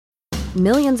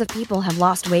Millions of people have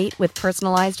lost weight with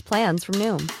personalized plans from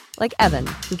Noom. Like Evan,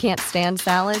 who can't stand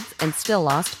salads and still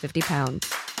lost 50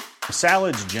 pounds.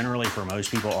 Salads generally for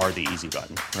most people are the easy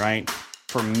button, right?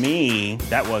 For me,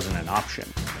 that wasn't an option.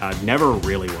 I never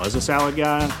really was a salad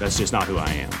guy. That's just not who I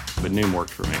am. But Noom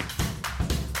worked for me.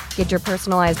 Get your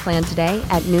personalized plan today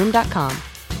at Noom.com.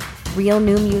 Real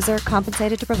Noom user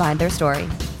compensated to provide their story.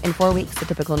 In 4 weeks, the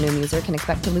typical Noom user can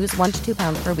expect to lose 1 to 2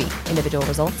 pounds per week. Individual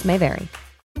results may vary.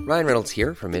 Ryan Reynolds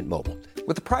here from Mint Mobile.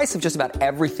 With the price of just about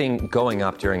everything going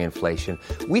up during inflation,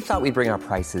 we thought we'd bring our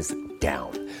prices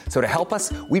down. So to help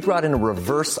us, we brought in a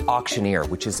reverse auctioneer,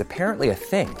 which is apparently a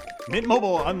thing. Mint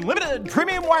Mobile Unlimited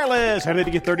Premium Wireless. How to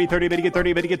get 30, 30, bit to get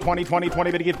 30, bit to get 20, 20,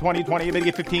 20, bit to get 20, 20, bit to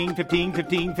get 15, 15,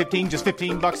 15, 15, just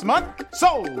 $15 a month?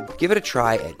 Sold! Give it a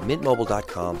try at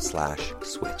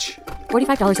mintmobile.com/switch.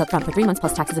 $45 up front for 3 months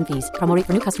plus taxes and fees. Promo rate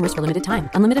for new customers for limited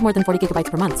time. Unlimited more than 40 gigabytes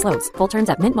per month. Slows full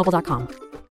terms at mintmobile.com.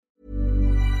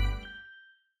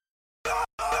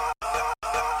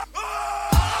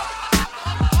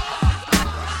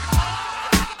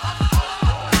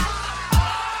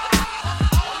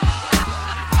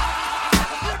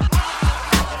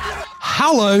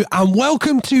 Hello and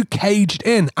welcome to Caged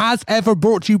In, as ever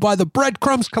brought to you by the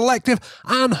Breadcrumbs Collective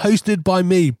and hosted by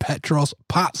me, Petros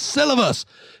Patsilivas.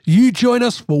 You join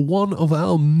us for one of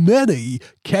our many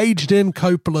Caged In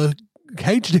Coppola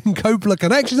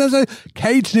Connections episodes,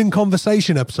 Caged In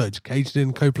Conversation episodes. Caged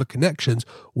In Coppola Connections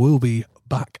will be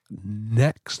back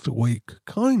next week.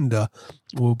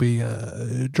 We'll be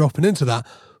dropping into that,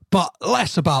 but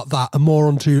less about that and more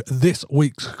onto this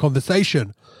week's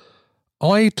conversation.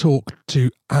 I talked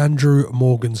to Andrew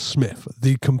Morgan Smith,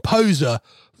 the composer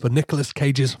for Nicolas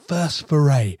Cage's first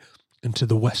foray into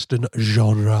the Western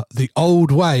genre, The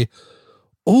Old Way,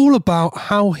 all about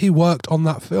how he worked on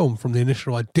that film from the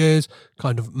initial ideas,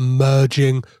 kind of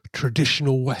merging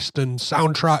traditional Western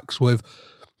soundtracks with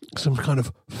some kind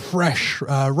of fresh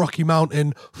Rocky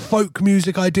Mountain folk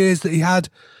music ideas that he had.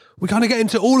 We kind of get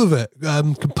into all of it,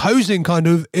 composing kind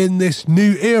of in this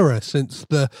new era since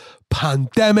the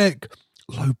pandemic,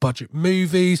 low-budget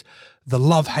movies, the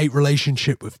love-hate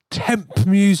relationship with temp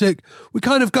music. We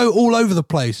kind of go all over the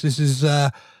place. This is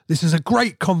a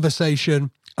great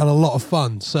conversation and a lot of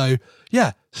fun. So,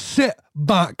 yeah, sit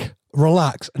back,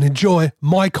 relax, and enjoy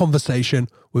my conversation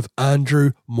with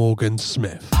Andrew Morgan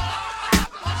Smith.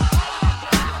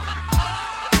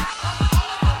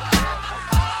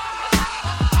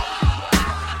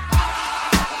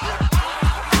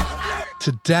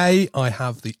 Today, I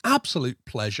have the absolute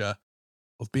pleasure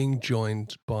of being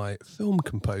joined by film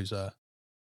composer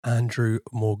Andrew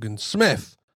Morgan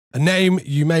Smith, a name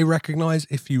you may recognize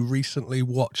if you recently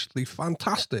watched the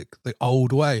fantastic The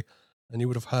Old Way, and you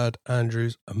would have heard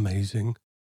Andrew's amazing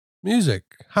music.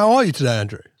 How are you today,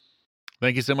 Andrew?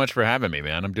 Thank you so much for having me,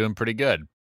 man. I'm doing pretty good.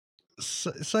 What's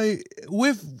it?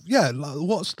 Yeah,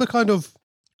 let's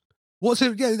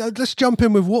jump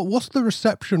in with what's the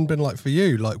reception been like for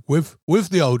you, like with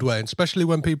The Old Way, and especially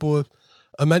when people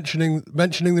are mentioning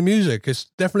the music. It's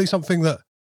definitely something that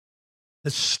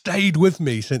has stayed with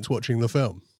me since watching the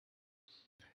film.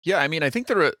 Yeah, I mean, I think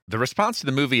the response to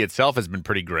the movie itself has been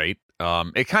pretty great.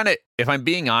 It kind of, if I'm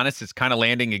being honest, it's kind of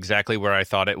landing exactly where I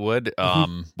thought it would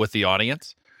with the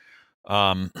audience.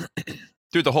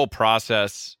 Through the whole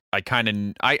process, I kind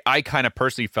of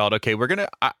personally felt, okay,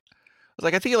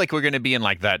 I feel like we're gonna be in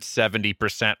like that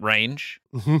 70% range,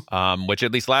 which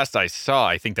at least last I saw,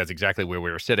 I think that's exactly where we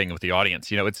were sitting with the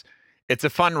audience. You know, it's a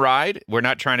fun ride. We're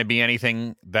not trying to be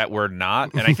anything that we're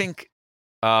not, and I think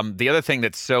the other thing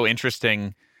that's so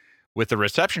interesting with the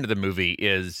reception of the movie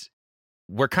is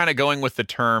we're kind of going with the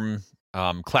term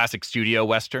classic studio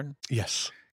Western.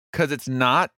 Yes, because it's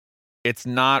not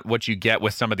what you get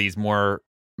with some of these more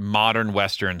modern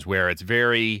Westerns where it's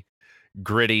very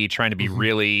gritty, trying to be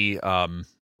really I'll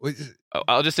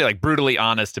just say like brutally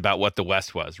honest about what the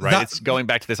West was, right? It's going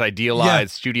back to this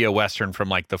idealized studio Western from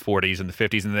like the 40s and the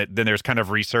 50s, and then there's kind of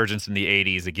resurgence in the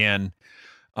 80s again.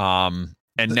 And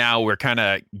now we're kind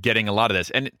of getting a lot of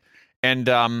this.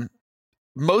 And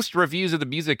most reviews of the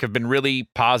music have been really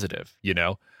positive, you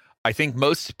know? I think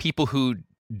most people who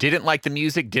didn't like the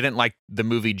music didn't like the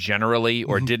movie generally,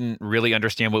 or didn't really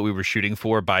understand what we were shooting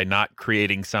for by not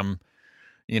creating some,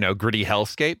 gritty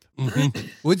hellscape.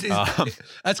 Which is,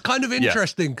 that's kind of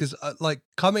interesting because, like,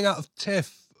 coming out of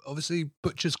TIFF, obviously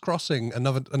Butcher's Crossing,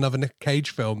 another Nick Cage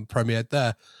film premiered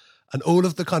there, and all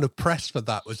of the kind of press for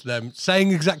that was them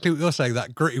saying exactly what you're saying,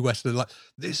 that gritty Western, like,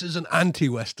 this is an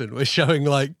anti-Western. We're showing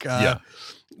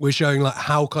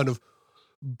how kind of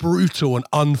brutal and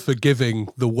unforgiving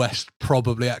the West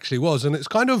probably actually was. And it's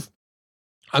kind of,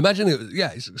 I imagine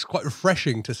it's quite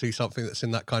refreshing to see something that's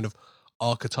in that kind of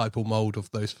archetypal mold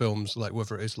of those films, like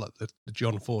whether it is like the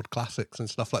John Ford classics and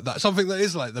stuff like that. Something that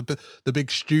is like the big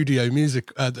studio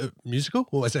musical.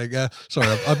 What was I saying? Sorry,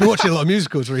 I've been watching a lot of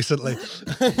musicals recently.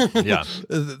 Yeah,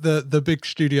 the big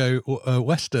studio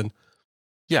western.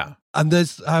 Yeah, and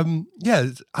there's and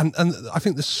I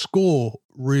think the score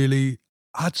really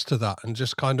adds to that, and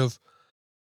just kind of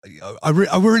I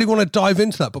really want to dive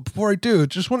into that. But before I do, I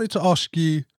just wanted to ask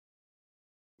you,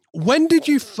 when did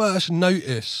you first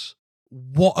notice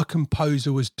what a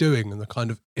composer was doing and the kind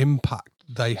of impact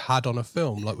they had on a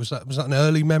film? Like, was that an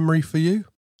early memory for you?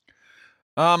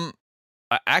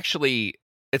 Actually,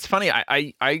 it's funny.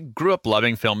 I grew up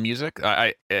loving film music.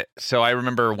 So I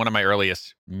remember one of my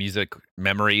earliest music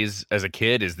memories as a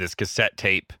kid is this cassette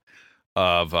tape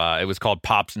of it was called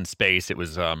Pops in Space. It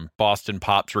was Boston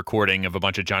Pops recording of a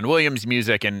bunch of John Williams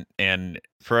music, and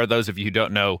for those of you who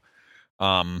don't know,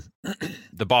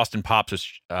 the Boston Pops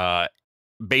was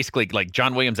basically like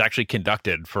John Williams actually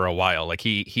conducted for a while. Like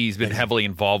he's been heavily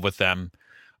involved with them.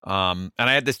 And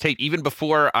I had this tape even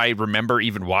before I remember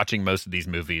even watching most of these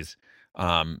movies.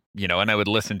 And I would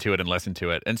listen to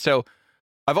it. And so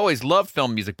I've always loved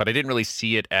film music, but I didn't really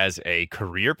see it as a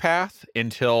career path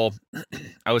until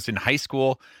I was in high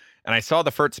school and I saw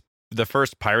the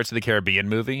first Pirates of the Caribbean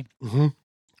movie. Mm-hmm.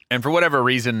 And for whatever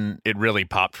reason, it really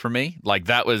popped for me. Like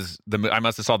that was I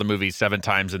must have saw the movie 7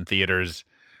 times in theaters.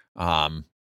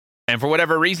 And for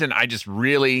whatever reason, I just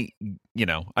really,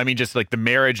 just like the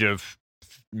marriage of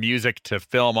music to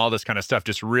film, all this kind of stuff,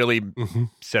 just really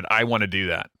said, I want to do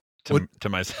that to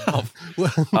myself.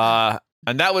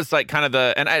 And that was like kind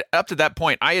of up to that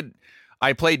point,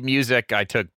 I played music. I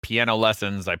took piano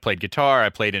lessons. I played guitar. I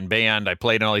played in band. I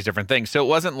played in all these different things. So it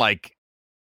wasn't like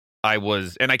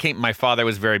my father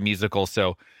was very musical.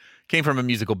 So came from a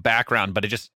musical background, but it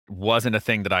just wasn't a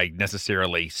thing that I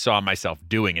necessarily saw myself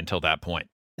doing until that point.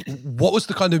 What was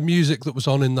the kind of music that was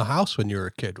on in the house when you were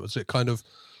a kid? Was it kind of,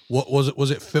 what was it? Was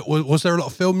there a lot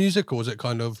of film music, or was it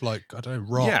kind of like, I don't know,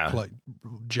 rock, like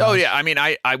jazz? Oh yeah. I mean,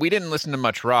 we didn't listen to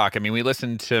much rock. I mean, we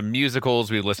listened to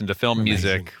musicals, we listened to film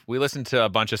music, we listened to a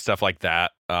bunch of stuff like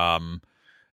that.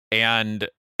 And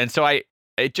so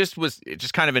it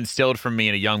just kind of instilled from me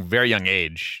in a very young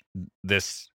age,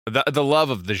 the love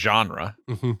of the genre,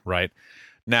 right?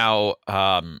 Now,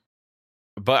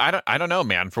 but I don't know,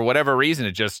 man. For whatever reason,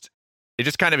 it just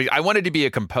kind of, I wanted to be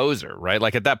a composer, right?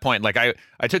 Like at that point, like I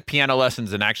took piano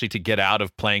lessons, and actually to get out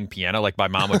of playing piano, like my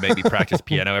mom would make me practice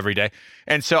piano every day.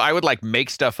 And so I would like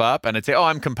make stuff up and I'd say, oh,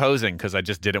 I'm composing, because I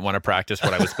just didn't want to practice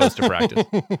what I was supposed to practice.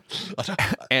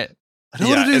 I don't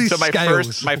want to do these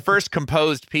scales. My first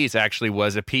composed piece actually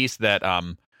was a piece that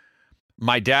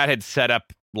my dad had set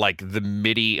up, like the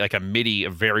MIDI, like a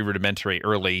very rudimentary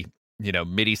early,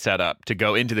 MIDI setup to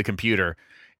go into the computer.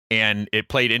 And it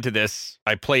played into this,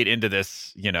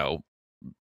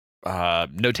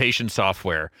 notation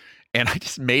software. And I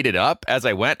just made it up as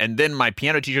I went. And then my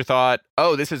piano teacher thought,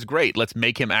 oh, this is great. Let's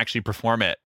make him actually perform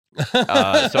it. So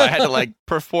I had to like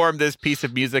perform this piece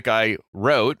of music I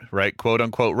wrote, right? Quote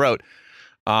unquote wrote.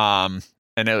 And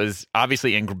it was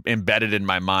obviously embedded in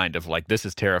my mind of like, this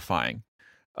is terrifying.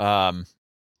 Because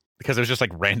it was just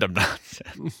like random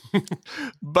nonsense.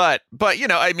 but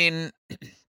I mean,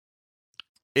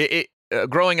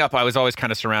 growing up, I was always kind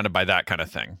of surrounded by that kind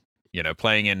of thing,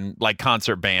 playing in like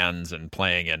concert bands and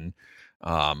playing in,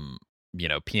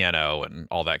 piano and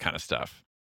all that kind of stuff.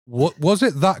 What was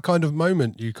it, that kind of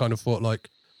moment you kind of thought like,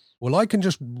 well, I can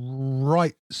just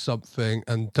write something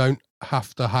and don't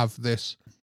have to have this.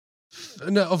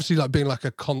 No, obviously, like being like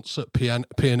a concert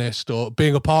pianist or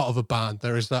being a part of a band,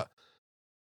 there is that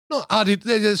not added.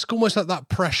 There's almost like that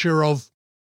pressure of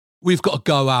we've got to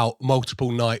go out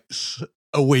multiple nights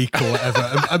a week or whatever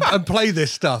and play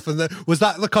this stuff. And was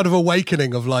that the kind of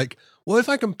awakening of like, well, if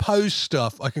I compose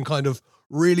stuff, I can kind of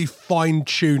really fine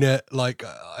tune it. Like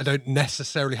I don't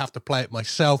necessarily have to play it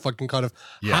myself. I can kind of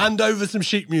hand over some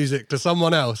sheet music to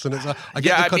someone else. And it's like,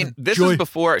 this was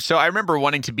before. So I remember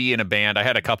wanting to be in a band. I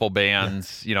had a couple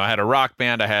bands, I had a rock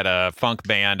band, I had a funk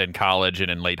band in college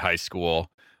and in late high school.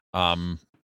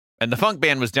 And the funk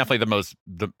band was definitely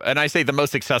and I say the most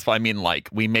successful, I mean, like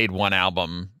we made one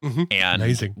album and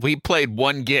amazing. We played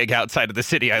one gig outside of the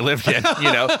city I lived in,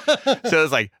 so it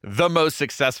was like the most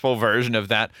successful version of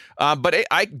that. But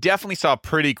I definitely saw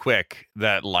pretty quick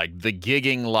that like the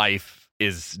gigging life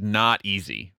is not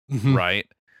easy, right?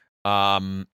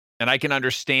 And I can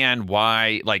understand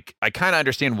why, like, I kind of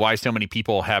understand why so many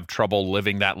people have trouble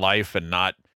living that life and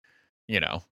not,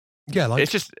 like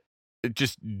it's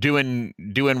just doing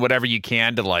whatever you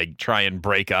can to like try and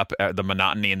break up the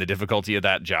monotony and the difficulty of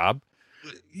that job.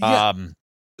 Yeah.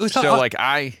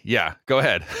 Go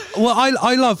ahead. Well,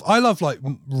 I love like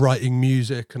writing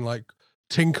music and like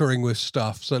tinkering with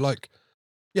stuff. So like,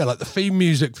 yeah, like the theme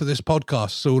music for this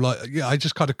podcast. So like, yeah, I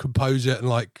just kind of compose it and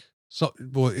like, so,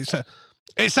 well,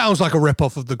 it sounds like a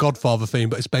rip-off of the Godfather theme,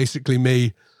 but it's basically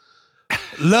me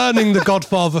learning the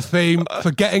Godfather theme,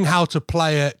 forgetting how to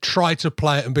play it, try to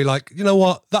play it and be like, you know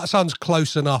what, that sounds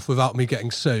close enough without me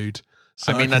getting sued.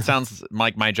 So that sounds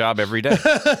like my job every day.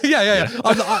 yeah.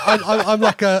 I'm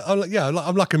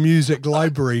like a music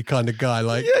library kind of guy.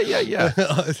 Like, yeah.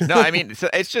 No, I mean, so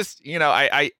it's just, you know,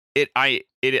 I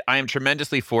am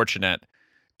tremendously fortunate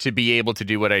to be able to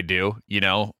do what I do. You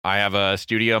know, I have a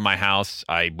studio in my house.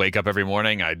 I wake up every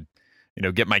morning. I, you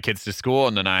know, get my kids to school,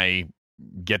 and then I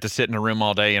get to sit in a room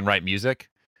all day and write music.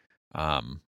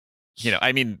 You know,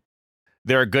 I mean,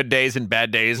 there are good days and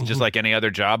bad days, just like any other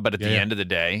job. But at the end of the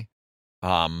day,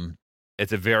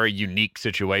 it's a very unique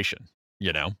situation,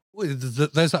 you know?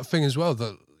 There's that thing as well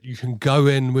that you can go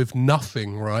in with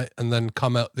nothing, right? And then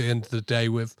come out the end of the day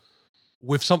with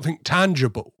something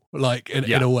tangible, like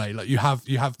in a way, like you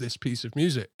have this piece of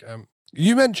music.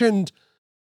 You mentioned,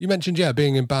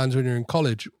 being in bands when you're in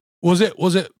college. Was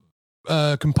it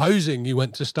composing you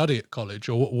went to study at college,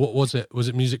 or what was it? Was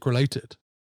it music related?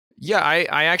 Yeah,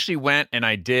 I actually went and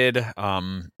I did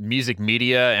music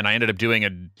media, and I ended up doing a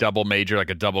double major,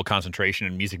 like a double concentration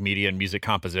in music media and music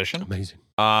composition. Amazing.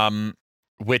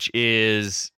 Which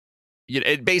is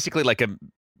basically like a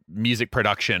music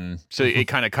production. So it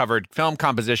kind of covered film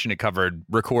composition, it covered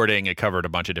recording, it covered a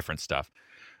bunch of different stuff.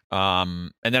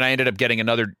 And then I ended up getting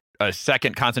a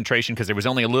second concentration because there was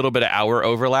only a little bit of hour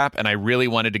overlap, and I really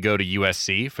wanted to go to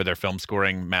USC for their film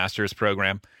scoring master's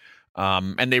program.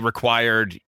 And they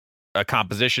required a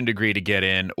composition degree to get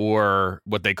in, or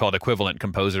what they called equivalent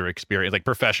composer experience, like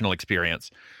professional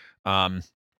experience. But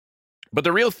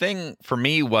the real thing for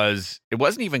me was, it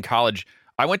wasn't even college.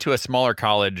 I went to a smaller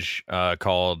college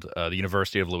called the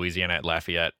University of Louisiana at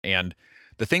Lafayette. And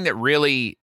the thing that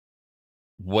really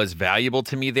was valuable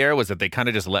to me there was that they kind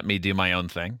of just let me do my own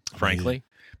thing, frankly.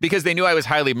 Because they knew I was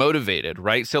highly motivated,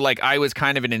 right? So like I was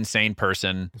kind of an insane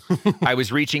person. I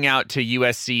was reaching out to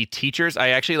USC teachers. I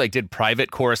actually like did private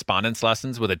correspondence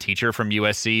lessons with a teacher from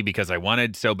USC because I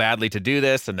wanted so badly to do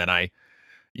this. And then I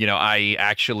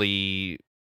actually,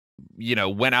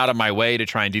 went out of my way to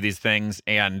try and do these things.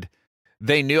 And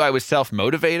they knew I was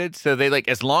self-motivated. So they like,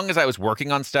 as long as I was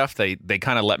working on stuff, they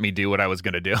kind of let me do what I was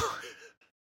going to do,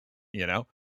 you know?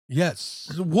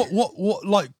 Yes. What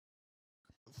like,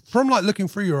 from like looking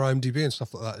through your IMDb and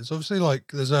stuff like that, it's obviously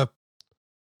like there's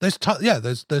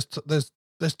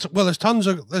tons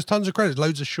of credits,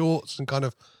 loads of shorts and kind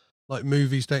of like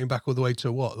movies dating back all the way to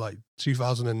like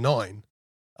 2009.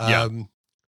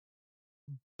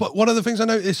 But one of the things I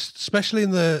noticed, especially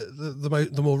in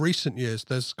the more recent years,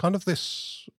 there's kind of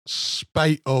this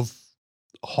spate of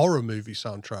horror movie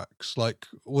soundtracks. Like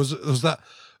was that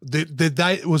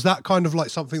kind of like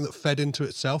something that fed into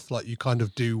itself? Like you kind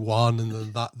of do one and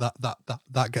then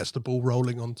that gets the ball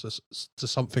rolling onto to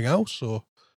something else, or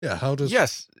how does?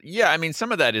 Yes. Yeah. I mean,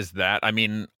 some of that is that. I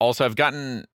mean, also I've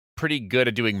gotten pretty good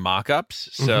at doing mock-ups.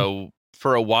 So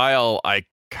for a while, I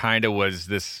kind of was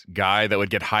this guy that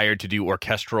would get hired to do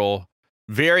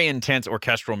very intense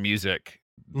orchestral music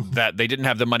that they didn't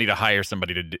have the money to hire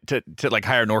somebody to like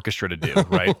hire an orchestra to do,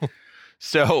 right?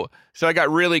 So I got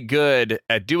really good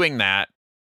at doing that,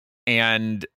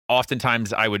 and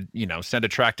oftentimes I would, send a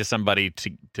track to somebody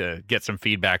to get some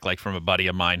feedback, like from a buddy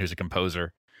of mine who's a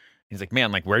composer. He's like,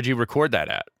 "Man, like, where'd you record that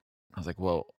at?" I was like,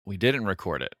 "Well, we didn't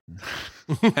record it."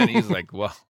 And he's like,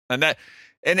 "Well,"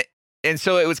 and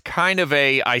so it was kind of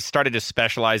I started to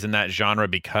specialize in that genre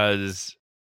because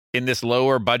in this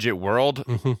lower budget world,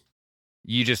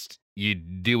 you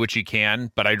do what you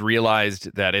can. But I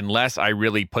realized that unless I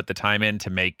really put the time in to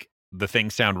make the thing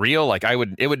sound real, like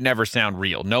it would never sound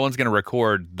real. No one's going to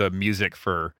record the music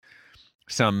for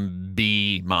some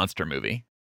B monster movie,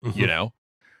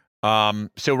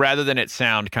 So rather than it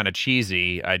sound kind of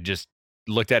cheesy, I just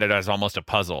looked at it as almost a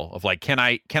puzzle of like, can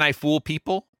I fool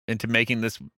people into making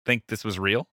this think this was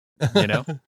real? And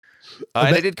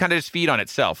it did kind of just feed on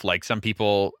itself. Like some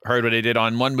people heard what I did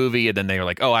on one movie and then they were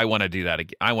like, "Oh, I want to do that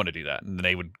again. I want to do that." And then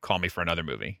they would call me for another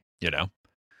movie,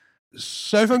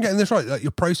 So if I'm getting this right, like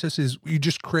your process is you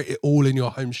just create it all in your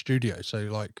home studio. So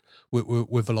like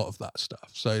with a lot of that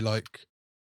stuff. So like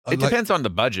it depends on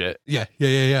the budget. Yeah.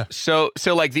 So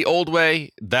like the old way,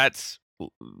 that's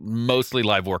mostly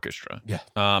live orchestra. Yeah.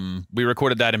 We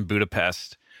recorded that in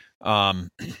Budapest.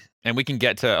 And we can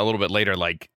get to a little bit later,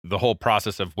 like the whole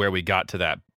process of where we got to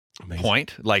that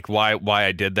point, like why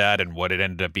I did that and what it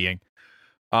ended up being.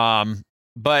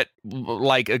 But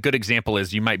like a good example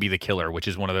is You Might Be the Killer, which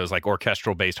is one of those like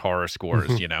orchestral based horror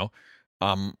scores, you know.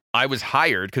 I was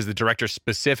hired because the director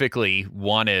specifically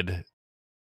wanted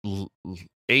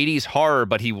 80s horror,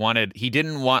 but he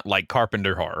didn't want like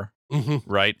Carpenter horror,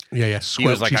 right? Yeah. He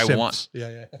was like, Squelchy I want, synths.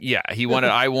 Yeah. yeah, he wanted,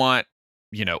 I want,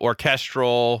 you know,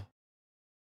 orchestral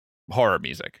horror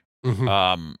music.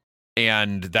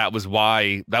 And that was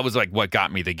like what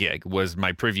got me the gig, was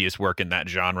my previous work in that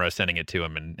genre, sending it to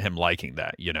him and him liking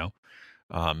that, you know.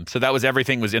 So that was,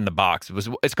 everything was in the box.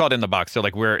 It's called In the Box. So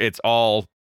like where it's all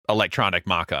electronic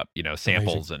mock-up, you know,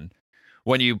 samples. Amazing. And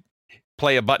when you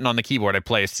play a button on the keyboard, I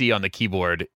play a C on the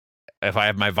keyboard. If I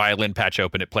have my violin patch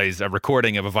open, it plays a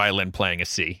recording of a violin playing a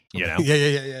C, you know?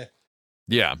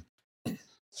 Yeah.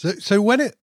 So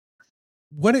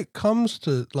when it comes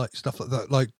to like stuff like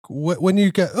that, like when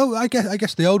you get, I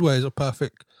guess The Old Way is a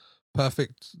perfect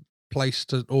place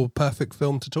or perfect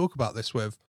film to talk about this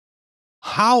with.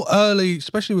 How early,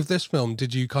 especially with this film,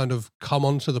 did you kind of come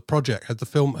onto the project? Had the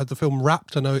film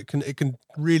wrapped? I know it can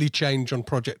really change on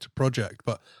project to project,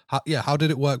 but how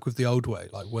did it work with The Old Way?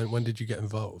 Like when did you get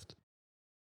involved?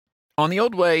 On The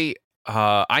Old Way,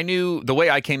 I knew, the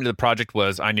way I came to the project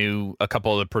was I knew a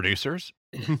couple of the producers.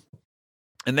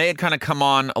 And they had kind of come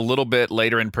on a little bit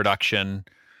later in production.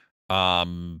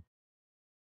 I'm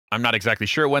not exactly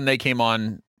sure when they came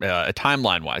on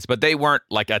timeline-wise, but they weren't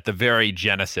like at the very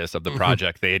genesis of the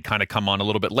project. They had kind of come on a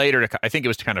little bit later. I think it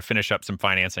was to kind of finish up some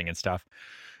financing and stuff.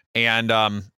 And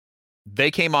they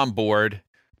came on board,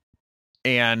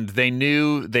 and they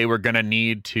knew they were going to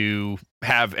need to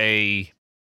have a...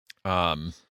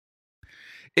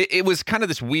 It was kind of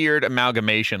this weird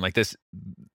amalgamation, like this...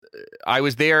 I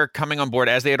was there coming on board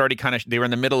as they had already they were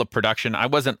in the middle of production. I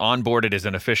wasn't onboarded as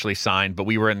an officially signed, but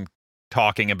we were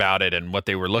talking about it and what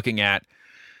they were looking at.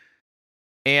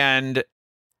 And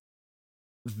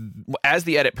as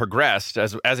the edit progressed,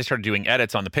 as I started doing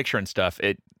edits on the picture and stuff,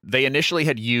 they initially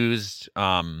had used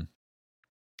a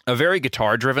very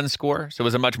guitar-driven score. So it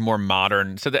was a much more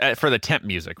modern, for the temp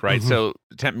music, right? So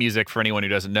temp music, for anyone who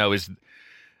doesn't know, is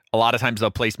a lot of times they'll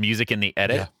place music in the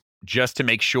edit just to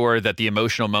make sure that the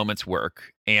emotional moments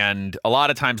work. And a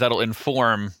lot of times that'll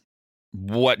inform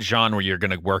what genre you're going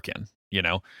to work in, you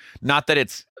know? Not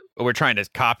that we're trying to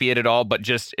copy it at all, but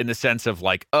just in the sense of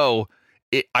like, I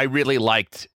really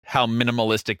liked how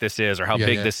minimalistic this is, or how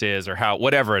big this is, or how,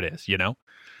 whatever it is, you know?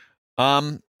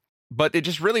 But it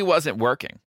just really wasn't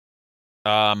working.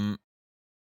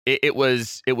 It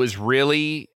was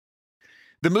really...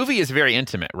 The movie is very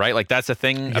intimate, right? Like that's the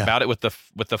thing about it with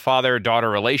the father-daughter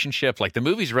relationship. Like the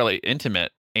movie's really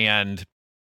intimate, and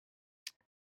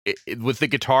with the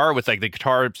guitar, with like the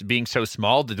guitar being so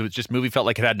small, the movie felt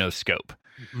like it had no scope.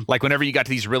 Like whenever you got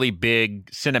to these really big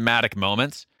cinematic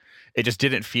moments, it just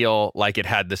didn't feel like it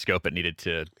had the scope it needed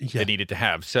to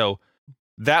have. So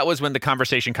that was when the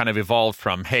conversation kind of evolved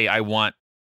from, hey, I want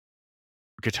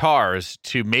guitars,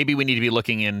 to maybe we need to be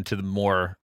looking into the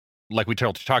more, like we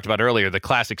talked about earlier, the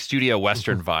classic studio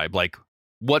Western vibe. Like,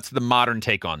 what's the modern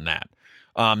take on that?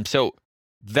 So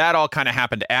that all kind of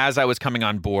happened as I was coming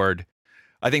on board.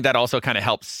 I think that also kind of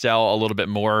helped sell a little bit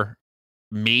more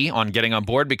me on getting on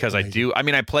board, because I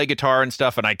play guitar and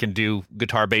stuff, and I can do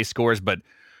guitar-based scores, but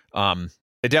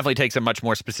it definitely takes a much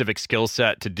more specific skill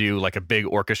set to do like a big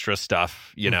orchestra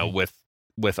stuff, you know,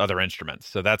 with other instruments.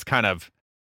 So that's kind of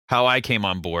how I came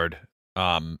on board.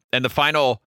 And the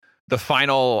final,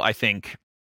 I think,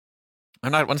 I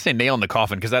want to say nail in the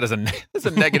coffin, because that is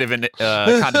a negative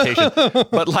connotation.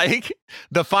 But like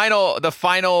the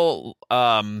final,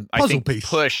 I think piece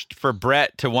pushed for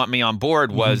Brett to want me on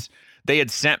board was they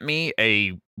had sent me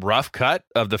a rough cut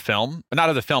of the film, not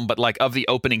of the film, but like of the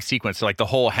opening sequence. So like the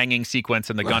whole hanging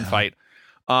sequence and the gunfight.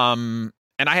 And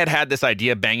I had this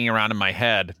idea banging around in my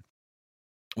head,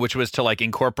 which was to like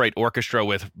incorporate orchestra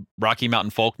with Rocky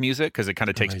Mountain folk music, because it kind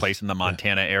of takes place in the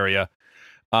Montana area.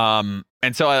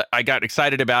 And so I got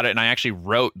excited about it, and I actually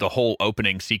wrote the whole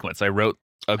opening sequence. I wrote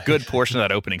a good portion of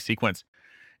that opening sequence.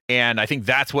 And I think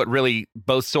that's what really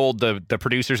both sold the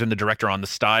producers and the director on the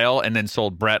style, and then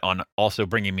sold Brett on also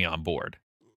bringing me on board.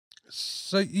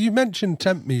 So you mentioned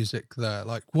temp music there.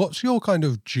 Like, what's your kind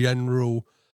of general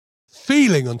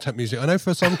feeling on temp music? I know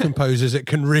for some composers, it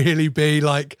can really be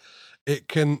like, it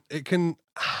can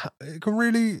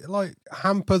really like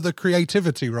hamper the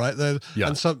creativity, right? And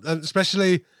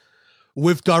especially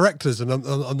with directors, and I'm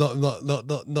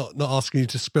not asking you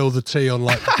to spill the tea on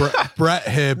like Brett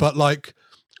here, but like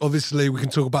obviously we can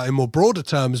talk about it in more broader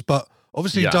terms. But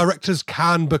obviously directors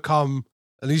can become,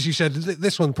 and as you said,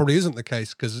 this one probably isn't the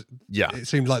case, because it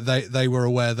seemed like they were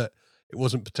aware that it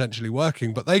wasn't potentially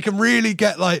working, but they can really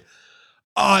get like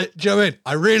Do you know what I mean?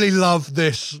 I really love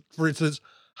this, for instance,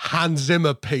 Hans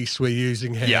Zimmer piece we're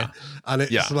using here. Yeah. And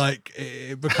it's like,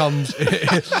 it becomes,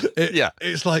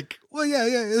 it's like, well,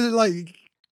 it's like,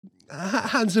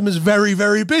 Hans Zimmer's very,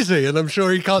 very busy, and I'm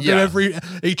sure he can't do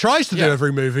he tries to do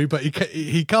every movie, but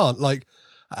he can't. Like,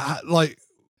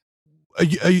 are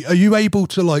you able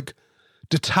to like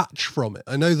detach from it?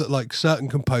 I know that like certain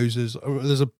composers,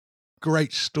 there's a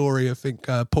great story, I think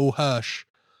Paul Hirsch,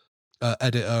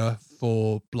 editor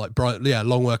for like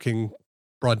long working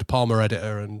Brian De Palma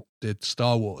editor and did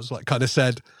Star Wars, like kind of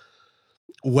said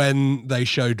when they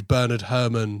showed Bernard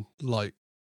Herrmann like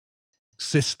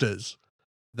Sisters,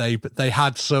 they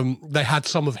had some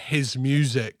of his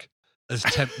music as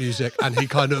temp music, and he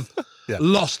kind of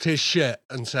lost his shit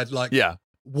and said like,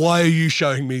 why are you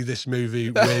showing me this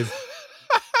movie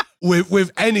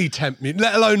with any temp music,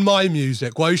 let alone my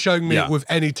music? Why are you showing me it with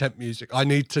any temp music? I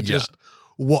need to just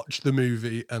watch the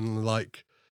movie and like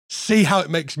see how it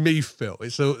makes me feel.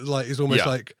 It's almost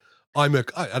like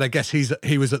and I guess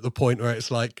he was at the point where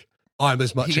it's like, I'm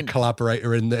as much a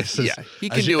collaborator in this as he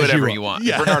can do whatever you want.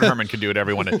 Yeah. Bernard Herrmann can do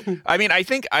whatever you want. I mean, I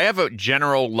think I have a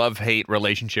general love-hate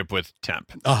relationship with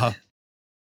temp.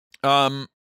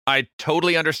 I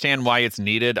totally understand why it's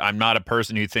needed. I'm not a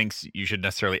person who thinks you should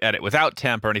necessarily edit without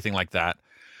temp or anything like that.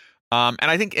 And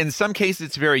I think in some cases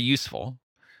it's very useful,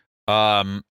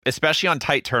 especially on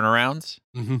tight turnarounds.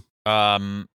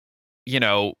 You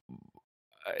know,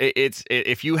 it's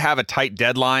if you have a tight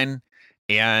deadline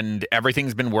and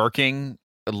everything's been working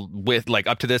with like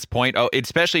up to this point,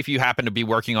 especially if you happen to be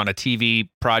working on a TV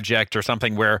project or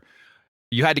something where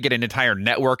you had to get an entire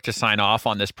network to sign off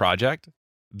on this project,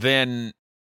 then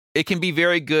it can be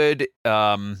very good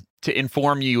to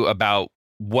inform you about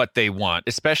what they want,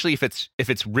 especially if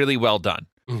it's really well done.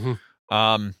 You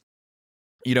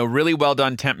know, really well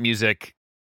done temp music.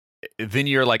 Then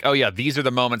you're like, oh yeah, these are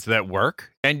the moments that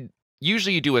work. And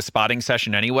usually you do a spotting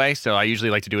session anyway. So I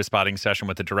usually like to do a spotting session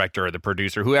with the director or the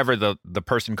producer, whoever the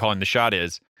person calling the shot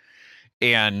is.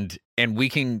 And we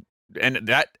can, and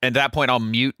at that point I'll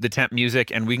mute the temp music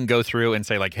and we can go through and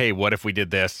say like, hey, what if we did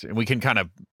this? And we can kind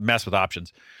of mess with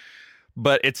options.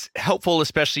 But it's helpful,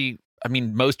 especially, I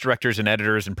mean, most directors and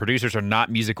editors and producers are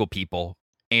not musical people.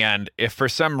 And if for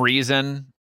some reason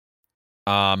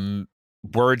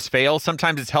words fail,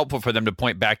 sometimes it's helpful for them to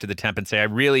point back to the temp and say, I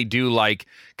really do like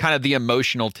kind of the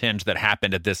emotional tinge that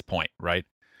happened at this point, right?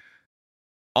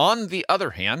 On the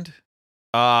other hand,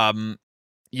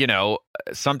 you know,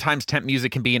 sometimes temp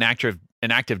music can be an active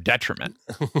detriment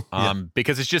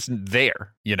because it's just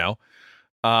there, you know?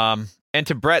 And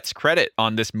to Brett's credit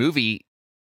on this movie,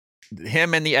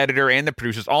 him and the editor and the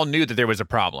producers all knew that there was a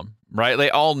problem, right? They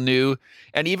all knew.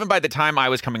 And even by the time I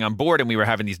was coming on board and we were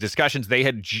having these discussions, they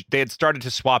had started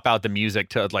to swap out the music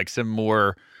to like some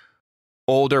more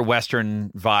older Western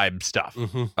vibe stuff.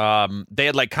 They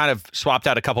had like kind of swapped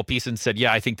out a couple pieces and said,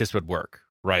 yeah, I think this would work,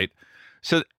 right?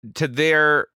 So to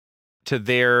their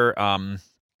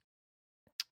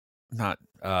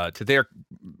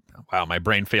wow, my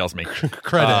brain fails me.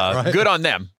 Credit, right? Good on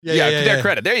them. To their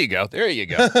credit. There you go.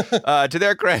 To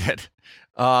their credit.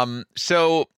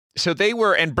 So they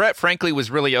were, and Brett, frankly, was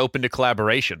really open to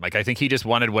collaboration. Like, I think he just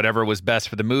wanted whatever was best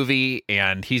for the movie,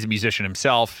 and he's a musician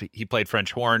himself. He played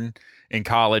French horn in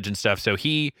college and stuff. So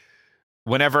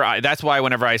that's why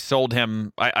whenever I sold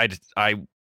him, I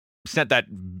sent that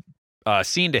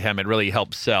scene to him. It really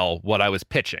helped sell what I was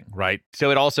pitching, right?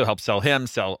 So it also helped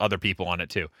sell other people on it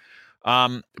too.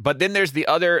 But then there's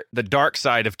the dark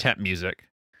side of temp music,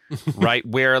 right?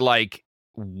 Where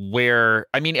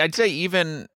I mean, I'd say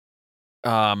even,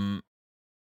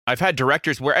 I've had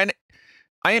directors where, and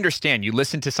I understand you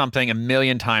listen to something a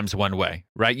million times one way,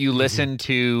 right? You listen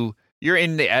to, you're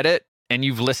in the edit and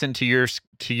you've listened to your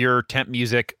temp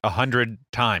music 100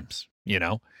 times, you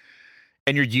know,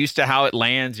 and you're used to how it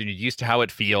lands and you're used to how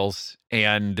it feels.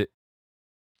 And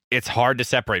it's hard to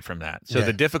separate from that. So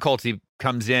the difficulty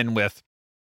comes in with,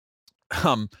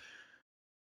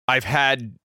 I've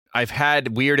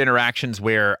had weird interactions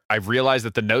where I've realized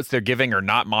that the notes they're giving are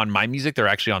not on my music. They're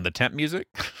actually on the temp music,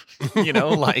 you know,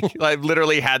 like I've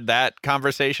literally had that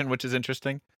conversation, which is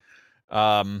interesting.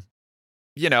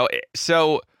 You know,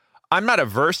 so I'm not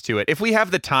averse to it. If we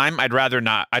have the time, I'd rather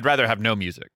have no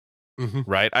music,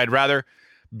 right? I'd rather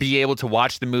be able to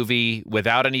watch the movie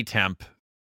without any temp,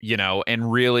 you know, and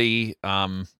really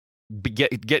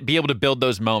be able to build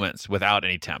those moments without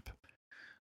any temp.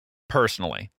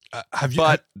 Personally, have you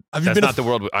that's not the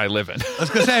world I live in. I was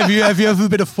going to say, have you ever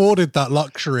been afforded that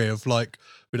luxury of like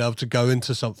being able to go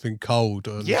into something cold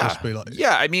and just be like,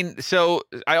 I mean, so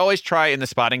I always try in the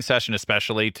spotting session,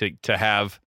 especially to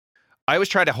have. I always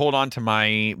try to hold on to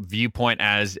my viewpoint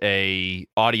as a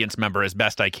audience member as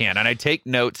best I can. And I take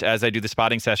notes as I do the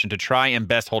spotting session to try and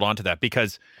best hold on to that,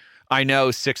 because I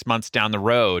know 6 months down the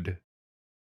road,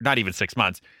 not even 6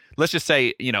 months, let's just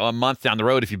say, a month down the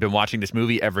road, if you've been watching this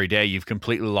movie every day, you've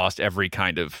completely lost every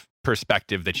kind of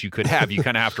perspective that you could have. You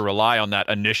kind of have to rely on that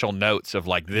initial notes of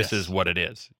like, this is what it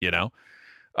is,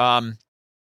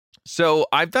 So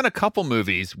I've done a couple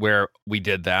movies where we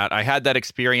did that. I had that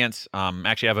experience.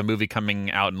 Actually, I have a movie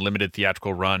coming out in limited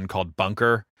theatrical run called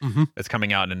Bunker. It's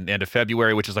coming out in the end of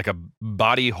February, which is like a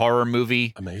body horror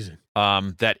movie. Amazing.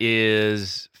 That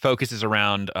focuses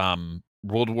around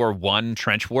World War I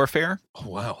trench warfare. Oh,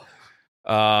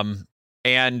 wow.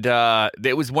 And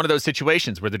it was one of those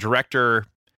situations where the director,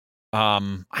 I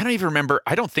don't even remember.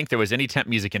 I don't think there was any temp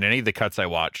music in any of the cuts I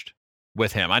watched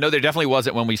with him. I know there definitely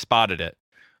wasn't when we spotted it.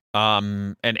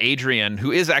 And Adrian,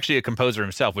 who is actually a composer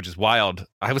himself, which is wild.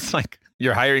 I was like,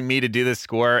 you're hiring me to do this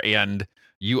score, and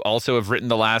you also have written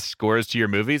the last scores to your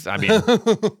movies? I mean,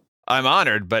 I'm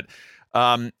honored, but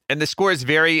and the score is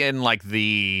very in like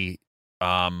the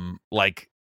like,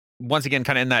 once again,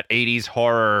 kind of in that 80s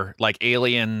horror, like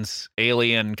alien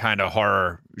kind of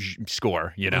horror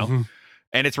score, and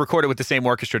it's recorded with the same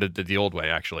orchestra that did The Old Way,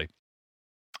 actually.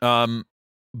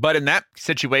 But in that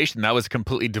situation, that was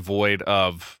completely devoid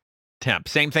of temp.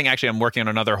 Same thing, actually, I'm working on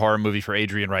another horror movie for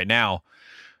Adrian right now.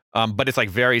 But it's like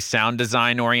very sound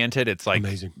design oriented. It's like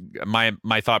amazing.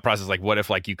 My thought process, like, what if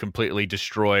like you completely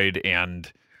destroyed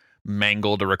and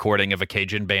mangled a recording of a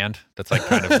Cajun band? That's like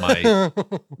kind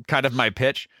of my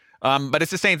pitch. But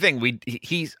it's the same thing.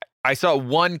 I saw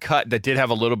one cut that did have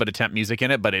a little bit of temp music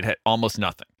in it, but it had almost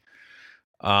nothing.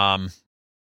 But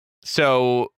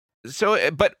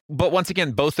once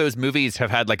again, both those movies have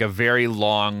had like a very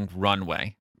long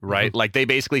runway, right? Mm-hmm. Like they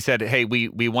basically said, hey, we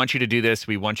want you to do this.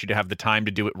 We want you to have the time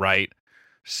to do it right.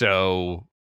 So,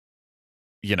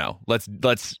 we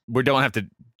don't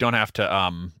have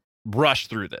to rush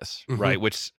through this, mm-hmm. right?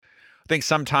 Which I think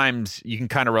sometimes you can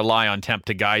kind of rely on temp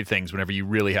to guide things whenever you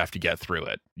really have to get through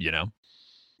it,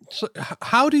 So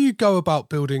how do you go about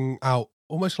building out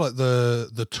almost like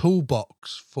the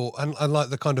toolbox for and like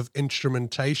the kind of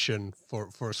instrumentation for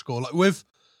a score, like with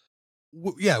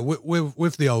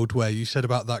the Old Way? You said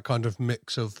about that kind of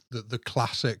mix of the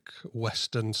classic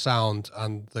Western sound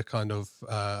and the kind of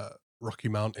Rocky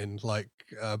Mountain like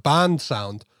band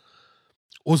sound.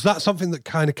 Was that something that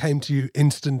kind of came to you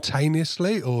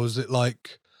instantaneously, or was it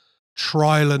like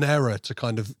trial and error to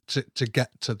kind of to get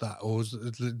to that, or was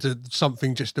it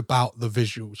something just about the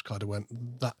visuals kind of went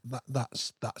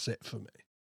that's it for me?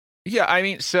 Yeah, I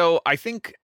mean, so I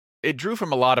think it drew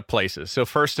from a lot of places. So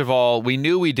first of all, we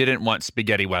knew we didn't want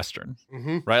spaghetti Western,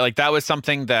 mm-hmm. right? Like that was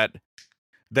something that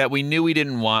we knew we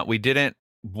didn't want. We didn't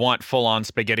want full on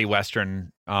spaghetti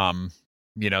Western.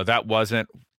 That wasn't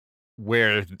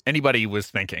where anybody was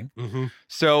thinking. Mm-hmm.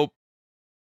 So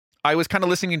I was kind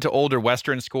of listening to older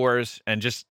Western scores and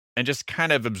just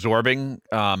kind of absorbing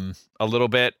a little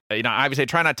bit. Obviously I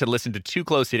try not to listen to too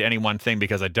closely to any one thing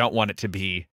because I don't want it to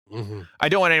be, mm-hmm. I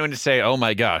don't want anyone to say, oh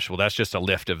my gosh, well, that's just a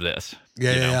lift of this.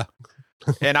 Yeah.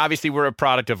 And obviously we're a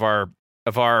product of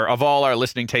all our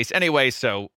listening tastes anyway,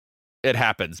 so it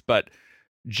happens. But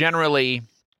generally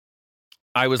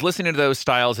I was listening to those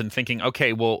styles and thinking,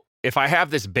 okay, well, if I have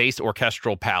this bass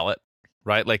orchestral palette,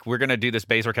 right? Like we're going to do this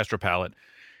bass orchestral palette.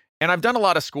 And I've done a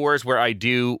lot of scores where I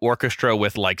do orchestra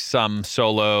with like some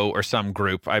solo or some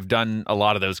group. I've done a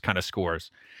lot of those kind of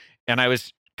scores. And I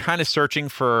was kind of searching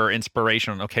for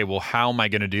inspiration on, okay, well, how am I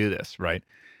going to do this, right?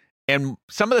 And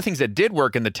some of the things that did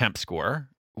work in the temp score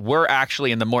were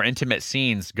actually in the more intimate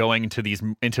scenes going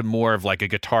into more of like a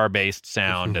guitar-based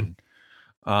sound. Mm-hmm.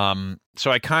 And so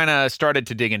I kind of started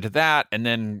to dig into that, and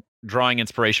then drawing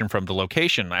inspiration from the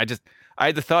location. I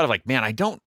had the thought of like, man, I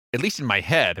don't, at least in my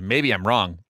head, and maybe I'm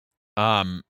wrong,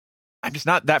 I'm just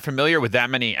not that familiar with that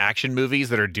many action movies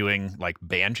that are doing like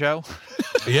banjo.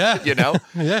 Yeah. Yeah.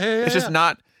 It's just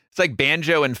not, it's like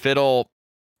banjo and fiddle,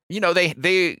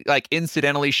 they like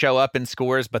incidentally show up in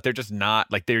scores, but they're just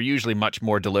not, like, they're usually much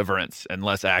more deliverance and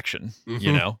less action,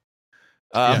 mm-hmm.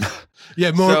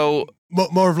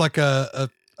 More of like a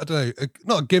I don't know,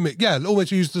 not a gimmick. Yeah,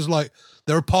 almost used as like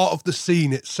they're a part of the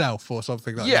scene itself or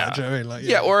something like that. Do you know what I mean? Like,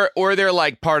 yeah, or they're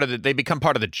like part of they become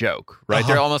part of the joke, right? Uh-huh.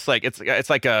 They're almost like it's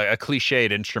like a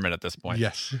cliched instrument at this point.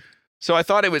 Yes. So I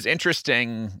thought it was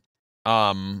interesting.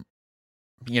 I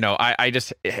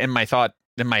just in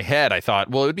my head, I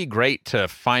thought, well, it would be great to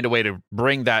find a way to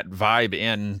bring that vibe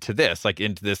into this, like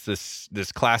into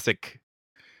this classic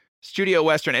studio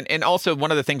Western. And also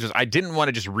one of the things was I didn't want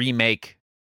to just remake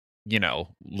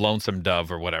Lonesome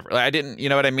Dove or whatever. I didn't, you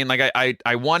know what I mean? Like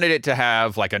I wanted it to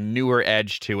have like a newer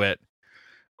edge to it.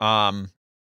 And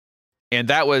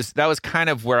that was kind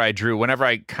of where I drew whenever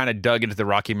I kind of dug into the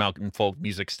Rocky Mountain folk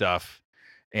music stuff.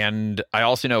 And I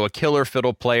also know a killer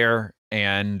fiddle player,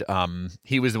 and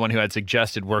he was the one who had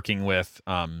suggested working with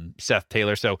Seth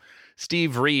Taylor. So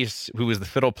Steve Reese, who was the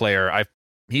fiddle player,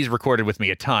 he's recorded with me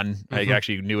a ton. I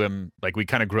actually knew him, like we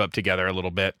kind of grew up together a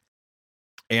little bit.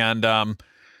 And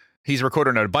he's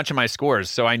recorded a bunch of my scores,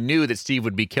 so I knew that Steve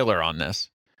would be killer on this,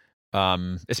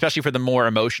 especially for the more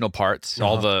emotional parts,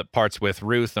 all the parts with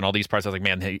Ruth and all these parts. I was like,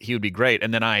 man, he would be great.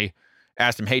 And then I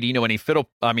asked him, hey, do you know any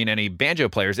banjo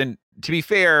players? And to be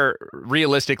fair,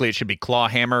 realistically, it should be claw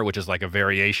hammer, which is like a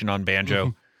variation on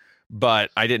banjo. But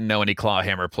I didn't know any claw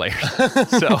hammer players,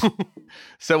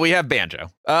 so we have banjo.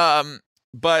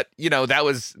 But that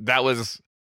was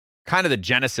kind of the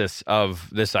genesis of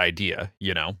this idea,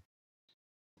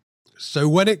 So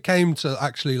when it came to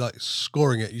actually like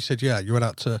scoring it, you said, you went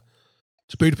out to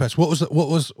Budapest. What was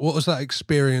that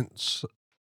experience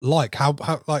like?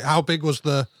 How big was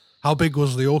the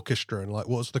orchestra, and like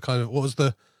what was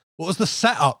the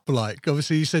setup like?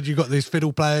 Obviously, you said you got this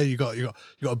fiddle player, you got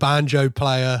a banjo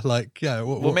player. Like,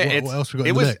 what else we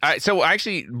got?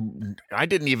 I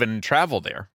didn't even travel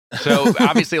there. So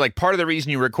obviously, like part of the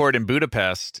reason you record in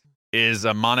Budapest is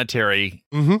a monetary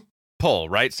pull,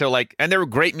 right? So like, and they were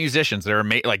great musicians. They're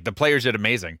like the players did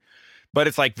amazing, but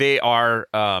it's like they are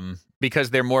because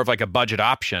they're more of like a budget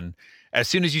option. As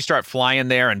soon as you start flying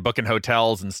there and booking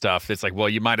hotels and stuff, it's like, well,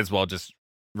 you might as well just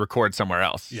record somewhere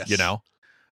else,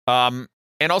 and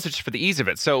also just for the ease of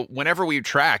it. So whenever we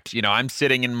tracked, I'm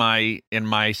sitting in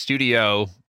my studio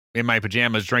in my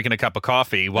pajamas, drinking a cup of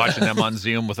coffee, watching them on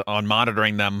Zoom on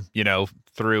monitoring them,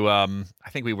 through, I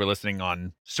think we were listening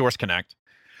on Source Connect.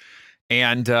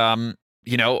 And,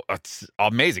 it's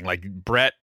amazing. Like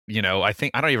Brett, I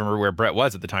don't even remember where Brett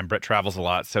was at the time. Brett travels a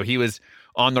lot. So he was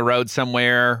on the road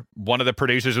somewhere. One of the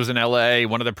producers was in LA.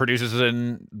 One of the producers was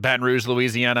in Baton Rouge,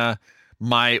 Louisiana.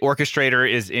 My orchestrator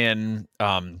is in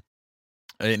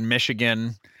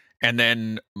Michigan. And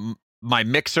then my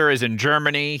mixer is in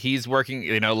Germany. He's working,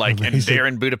 and they're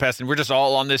in Budapest, and we're just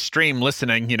all on this stream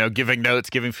listening, giving notes,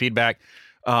 giving feedback.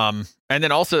 And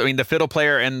then also, the fiddle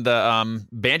player and the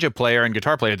banjo player and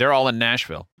guitar player, they're all in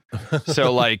Nashville.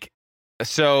 So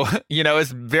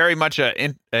it's very much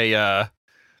a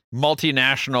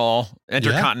multinational,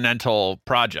 intercontinental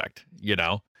project,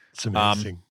 It's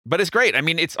amazing. But it's great.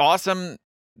 It's awesome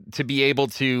to be able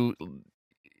to,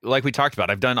 like we talked about,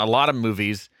 I've done a lot of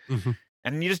movies,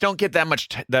 and you just don't get that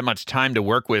much time to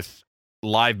work with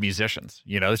live musicians.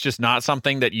 It's just not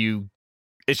something that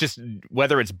it's just,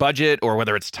 whether it's budget or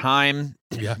whether it's time,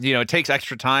 it takes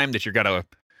extra time that you're got to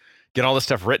get all this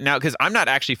stuff written out. Cause I'm not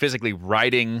actually physically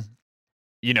writing,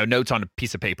 notes on a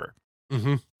piece of paper.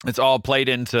 It's all played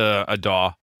into a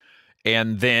DAW.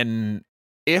 And then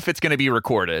if it's going to be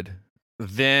recorded,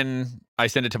 then I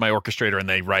send it to my orchestrator and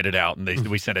they write it out, and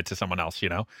we send it to someone else,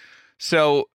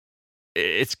 So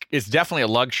it's definitely a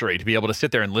luxury to be able to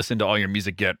sit there and listen to all your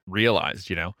music get realized,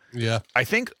 Yeah. I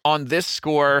think on this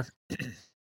score,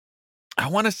 I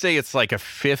want to say it's like a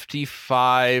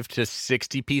 55 to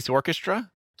 60 piece orchestra.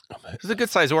 It's a good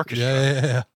size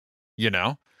orchestra.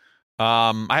 Yeah.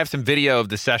 I have some video of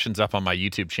the sessions up on my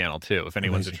YouTube channel too, if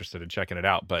anyone's interested in checking it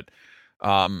out. But,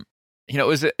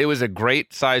 it was a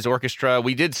great size orchestra.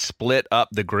 We did split up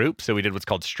the group. So we did what's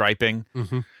called striping.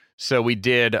 So we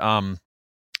did the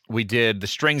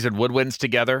strings and woodwinds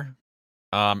together.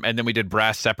 And then we did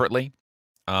brass separately.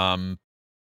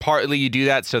 Partly you do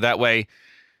that so that way,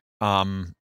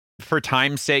 for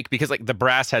time's sake, because like the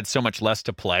brass had so much less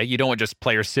to play, you don't want just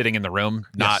players sitting in the room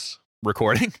not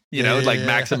recording,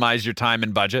 maximize your time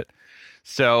and budget.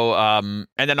 So and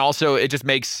then also it just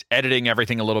makes editing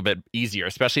everything a little bit easier,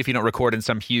 especially if you don't record in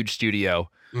some huge studio.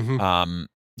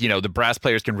 The brass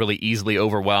players can really easily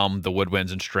overwhelm the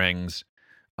woodwinds and strings.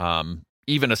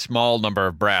 Even a small number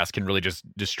of brass can really just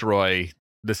destroy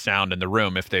the sound in the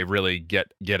room if they really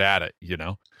get at it,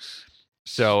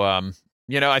 So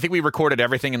I think we recorded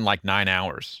everything in like 9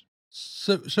 hours.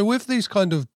 So with these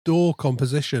kind of DAW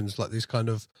compositions, like these kind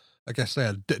of, I guess they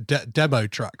are demo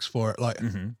tracks for it, like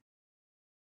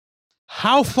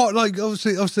how far, like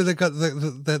obviously they got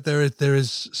there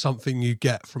is something you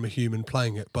get from a human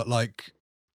playing it, but like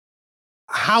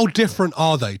how different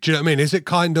are they? Do you know what I mean? Is it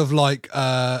kind of like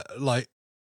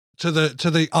to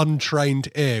the untrained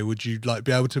ear, would you like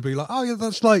be able to be like, oh yeah,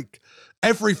 that's like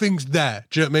everything's there?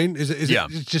 Do you know what I mean? Is it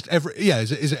just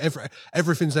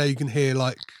everything's there? You can hear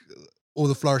like all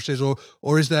the flourishes,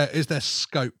 or is there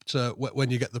scope to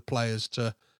when you get the players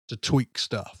to to tweak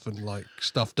stuff, and like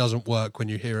stuff doesn't work when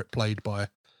you hear it played by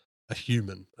a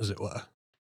human, as it were?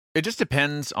 It just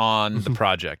depends on the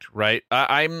project, right?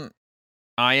 I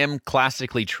am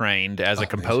classically trained as a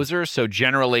composer, so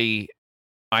generally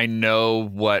I know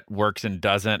what works and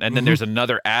doesn't. And then there's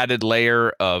another added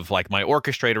layer of like my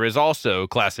orchestrator is also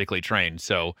classically trained.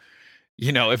 So,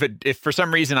 you know, if for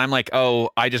some reason I'm like, oh,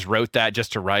 I just wrote that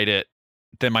just to write it,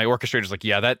 then my orchestrator's like,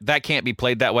 yeah, that can't be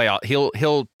played that way.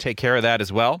 He'll take care of that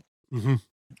as well.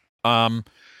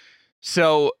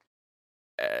 So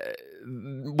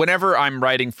whenever I'm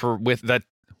writing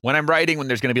when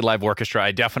there's going to be live orchestra,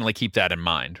 I definitely keep that in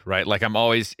mind, right? Like I'm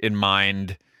always in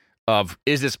mind of,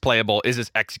 is this playable? Is this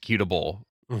executable?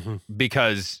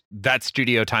 Because that's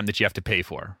studio time that you have to pay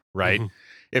for, right?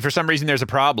 If for some reason there's a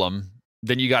problem,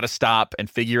 then you got to stop and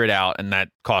figure it out, and that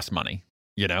costs money,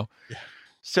 you know? Yeah.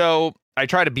 So I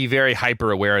try to be very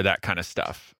hyper aware of that kind of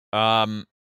stuff. On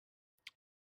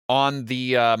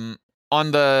the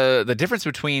difference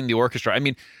between the orchestra, I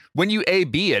mean, when you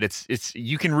A/B it, it's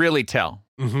you can really tell,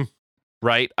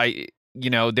 right? I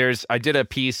did a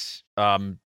piece.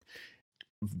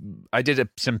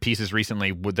 Some pieces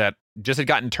recently that just had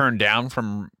gotten turned down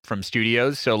from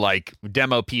studios. So like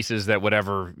demo pieces that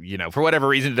whatever, you know, for whatever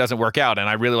reason it doesn't work out, and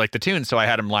I really like the tune, so I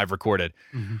had them live recorded.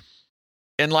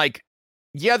 And like,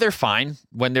 yeah, they're fine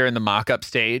when they're in the mock-up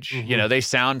stage. You know, they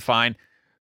sound fine.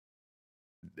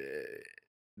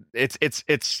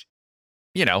 It's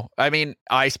you know, I mean,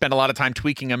 I spent a lot of time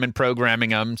tweaking them and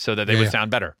programming them so that they would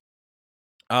sound better.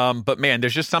 But man,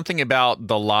 there's just something about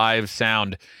the live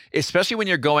sound, especially when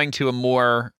you're going to a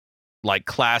more like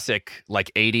classic,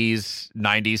 like 80s,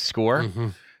 90s score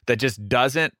that just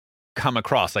doesn't come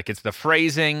across. Like it's the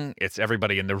phrasing, it's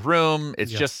everybody in the room.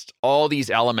 It's just all these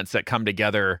elements that come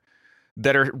together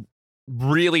that are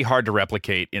really hard to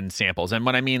replicate in samples. And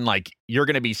when I mean like you're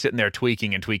going to be sitting there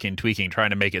tweaking, trying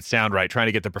to make it sound right, trying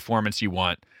to get the performance you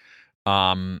want,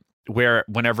 where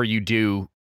whenever you do,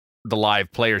 the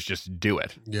live players just do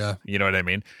it. Yeah. You know what I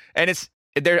mean? And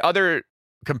there are other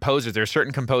composers, there are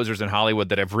certain composers in Hollywood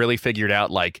that have really figured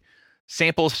out like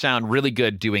samples sound really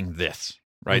good doing this,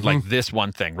 right? Like this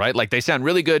one thing, right? Like they sound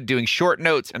really good doing short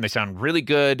notes, and they sound really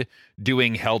good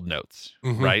doing held notes,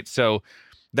 right? So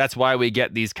that's why we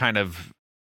get these kind of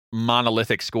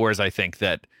monolithic scores, I think,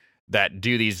 that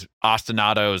do these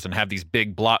ostinatos and have these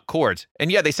big block chords.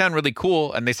 And yeah, they sound really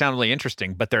cool and they sound really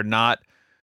interesting, but they're not,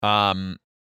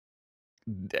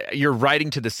 you're writing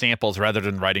to the samples rather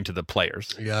than writing to the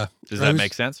players. Yeah. Does that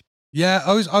make sense? Yeah.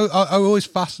 I was always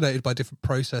fascinated by different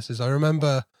processes. I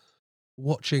remember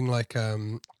watching like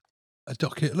a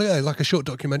short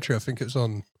documentary. I think it was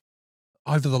on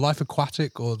either The Life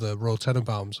Aquatic or the Royal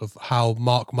Tenenbaums, of how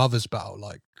Mark Mothersbaugh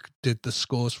like did the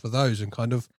scores for those, and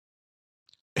kind of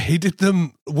he did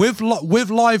them with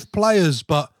live players,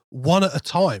 but one at a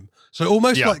time. So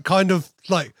almost like kind of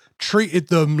like treated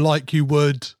them like you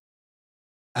would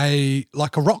a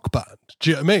rock band. Do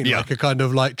you know what I mean? Yeah. Like a kind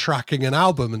of like tracking an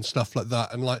album and stuff like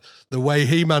that. And like the way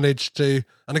he managed to,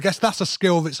 and I guess that's a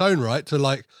skill of its own, right? To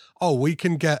like, oh, we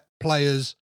can get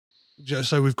players.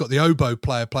 So we've got the oboe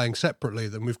player playing separately,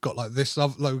 then we've got like this,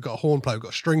 like we've got a horn player, we've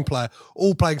got a string player,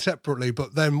 all playing separately.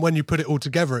 But then when you put it all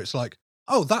together, it's like,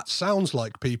 oh, that sounds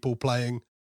like people playing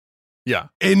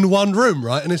in one room,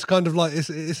 right? And it's kind of like,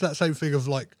 it's that same thing of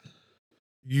like,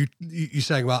 you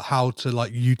saying about how to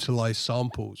like utilize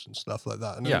samples and stuff like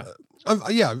that. And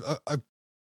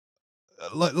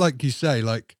like you say,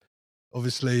 like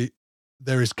obviously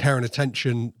there is care and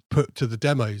attention put to the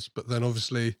demos, but then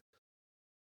obviously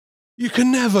you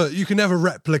can never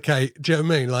replicate. Do you know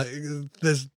what I mean? Like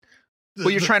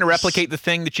you're trying to replicate the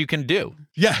thing that you can do.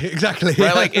 Yeah, exactly.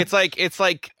 Right? Like it's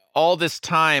like all this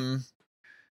time,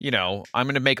 you know, I'm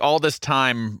going to make all this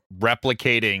time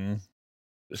replicating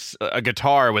a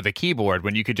guitar with a keyboard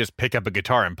when you could just pick up a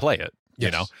guitar and play it. Yes.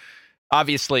 You know,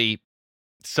 obviously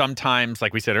sometimes,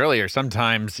 like we said earlier,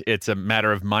 sometimes it's a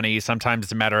matter of money, sometimes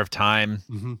it's a matter of time.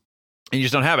 And you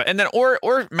just don't have it. And then,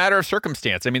 or matter of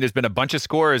circumstance. I mean, there's been a bunch of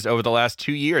scores over the last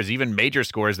 2 years, even major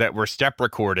scores that were step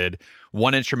recorded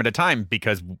one instrument at a time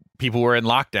because people were in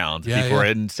lockdowns, people were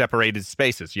in separated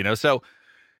spaces, you know? So,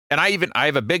 and I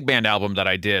have a big band album that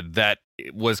I did that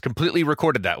was completely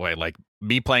recorded that way. Like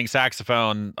me playing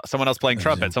saxophone, someone else playing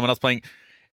trumpet, someone else playing,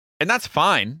 and that's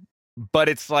fine. But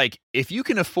it's like, if you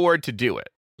can afford to do it,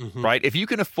 right? If you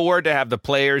can afford to have the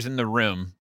players in the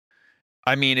room,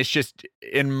 I mean, it's just,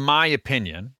 in my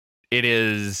opinion, it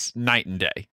is night and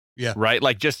day. Yeah. Right?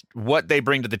 Like just what they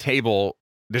bring to the table.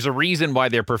 There's a reason why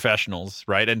they're professionals,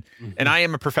 right? And I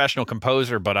am a professional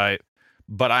composer, but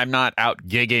I'm not out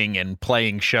gigging and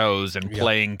playing shows and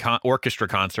playing orchestra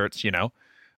concerts, you know?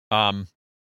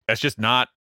 It's just not,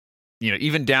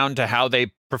 even down to how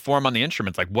they perform on the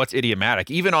instruments, like what's idiomatic.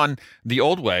 Even on the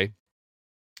old way,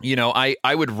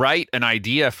 I would write an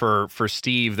idea for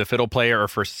Steve, the fiddle player, or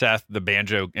for Seth, the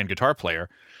banjo and guitar player.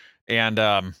 And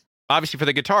obviously for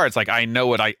the guitar, it's like, I know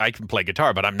what I can play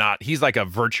guitar, but I'm not, he's like a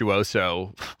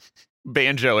virtuoso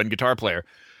banjo and guitar player.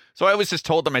 So I was just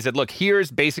told them, I said, look,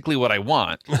 here's basically what I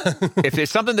want. If there's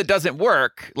something that doesn't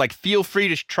work, like, feel free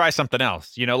to try something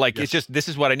else. Yes. It's just, this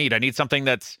is what I need. I need something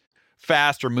that's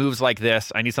fast or moves like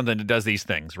this. I need something that does these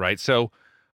things, right? So,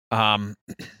 and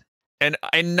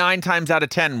 9 times out of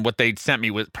 10, what they sent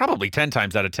me was, probably 10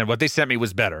 times out of 10, what they sent me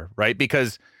was better, right?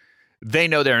 Because they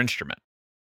know their instrument,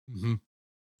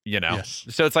 Yes.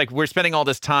 So it's like, we're spending all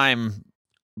this time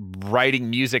writing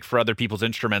music for other people's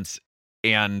instruments,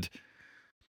 and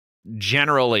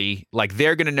generally, like,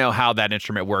 they're going to know how that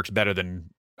instrument works better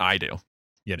than I do.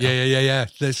 Yeah.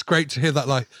 It's great to hear that,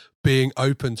 like, being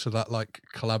open to that, like,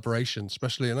 collaboration,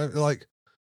 especially,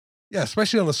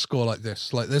 especially on a score like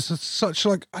this. Like, there's such,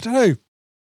 like, I don't know,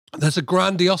 there's a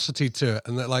grandiosity to it,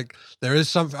 and that, like, there is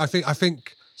something. I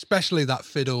think especially that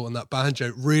fiddle and that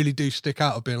banjo really do stick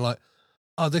out of being like,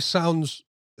 oh, this sounds,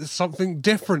 there's something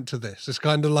different to this. It's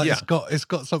kind of like, it's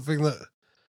got something that,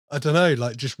 I don't know,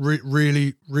 like, just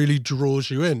really, really draws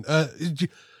you in.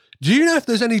 Do you know if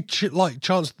there's any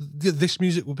chance this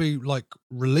music will be, like,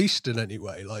 released in any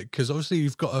way? Like, because obviously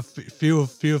you've got a few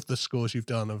of the scores you've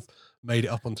done have made it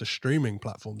up onto streaming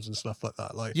platforms and stuff like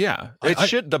that. Like, yeah,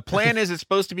 the plan is it's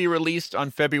supposed to be released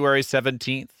on February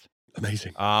 17th.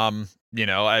 Amazing. On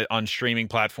streaming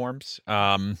platforms.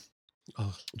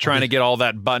 Trying to get all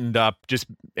that buttoned up. Just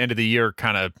end of the year,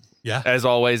 kind of. Yeah. As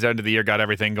always, end of the year got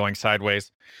everything going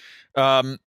sideways.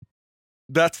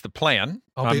 That's the plan.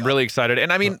 I'm really excited.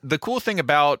 And I mean, the cool thing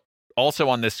about also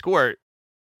on this score,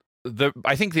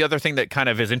 I think the other thing that kind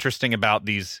of is interesting about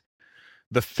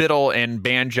the fiddle and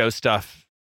banjo stuff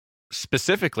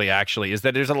specifically, actually, is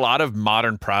that there's a lot of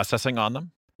modern processing on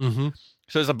them. Mm-hmm.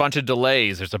 So there's a bunch of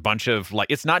delays. There's a bunch of, like,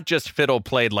 it's not just fiddle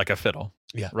played like a fiddle.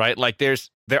 Yeah. Right? Like, there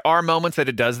are moments that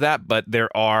it does that, but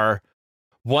there are,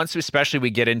 once especially we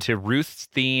get into Ruth's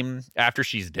theme after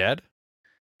she's dead,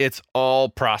 it's all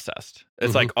processed.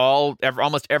 It's like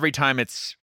almost every time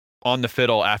it's on the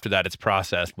fiddle after that, it's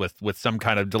processed with some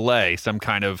kind of delay, some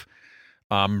kind of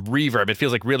reverb. It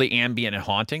feels like really ambient and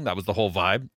haunting. That was the whole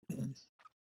vibe.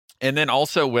 And then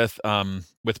also with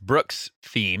Brooke's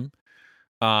theme,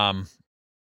 a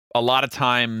lot of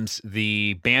times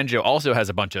the banjo also has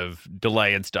a bunch of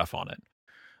delay and stuff on it.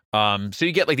 So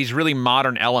you get, like, these really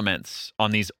modern elements on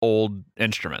these old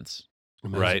instruments.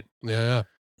 Amazing. Right? Yeah.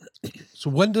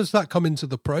 So when does that come into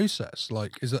the process?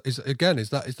 Like, is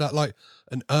that like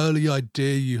an early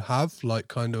idea you have? Like,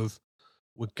 kind of,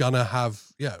 we're gonna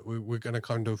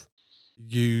kind of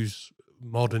use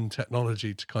modern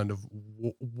technology to kind of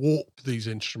warp these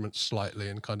instruments slightly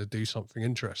and kind of do something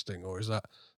interesting, or is that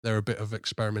there a bit of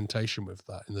experimentation with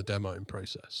that in the demoing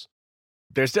process?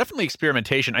 There's definitely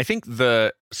experimentation. I think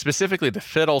specifically the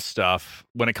fiddle stuff,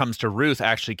 when it comes to Ruth,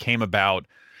 actually came about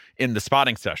in the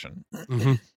spotting session.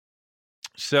 Mm-hmm.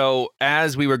 So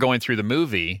as we were going through the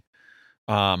movie,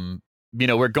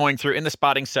 we're going through in the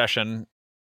spotting session.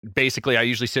 Basically, I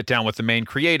usually sit down with the main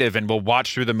creative and we'll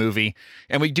watch through the movie,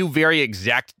 and we do very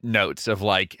exact notes of,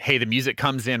 like, hey, the music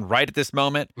comes in right at this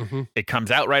moment. Mm-hmm. It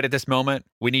comes out right at this moment.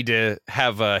 We need to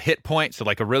have a hit point. So,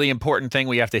 like, a really important thing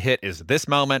we have to hit is this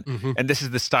moment. Mm-hmm. And this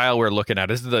is the style we're looking at.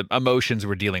 This is the emotions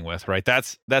we're dealing with, right?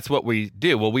 That's what we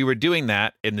do. Well, we were doing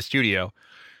that in the studio,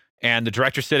 and the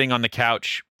director's sitting on the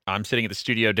couch. I'm sitting at the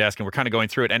studio desk, and we're kind of going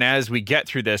through it. And as we get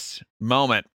through this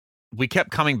moment, we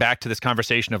kept coming back to this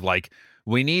conversation of, like,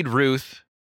 we need Ruth.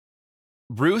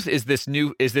 Ruth is this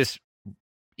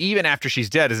even after she's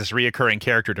dead, is this reoccurring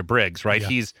character to Briggs, right?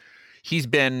 Yeah. He's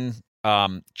been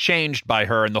changed by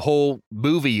her, and the whole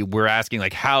movie we're asking,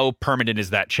 like, how permanent is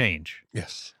that change?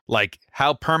 Yes. Like,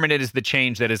 how permanent is the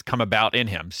change that has come about in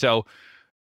him? So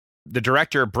the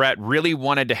director, Brett, really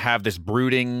wanted to have this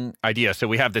brooding idea. So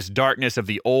we have this darkness of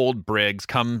the old Briggs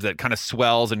that kind of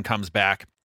swells and comes back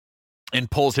and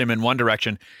pulls him in one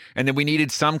direction. And then we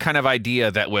needed some kind of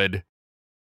idea that would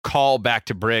call back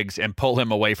to Briggs and pull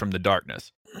him away from the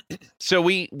darkness. So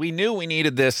we knew we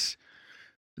needed this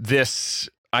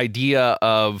idea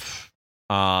of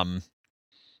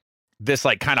this,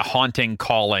 like, kind of haunting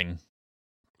calling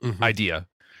idea.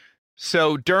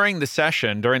 So during the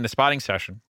spotting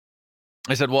session,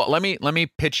 I said, well, let me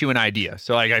pitch you an idea.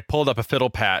 So, like, I pulled up a fiddle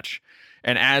patch,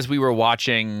 and as we were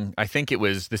watching, I think it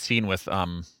was the scene with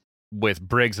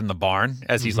Briggs in the barn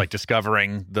as he's, like,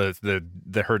 discovering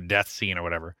her death scene or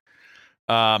whatever.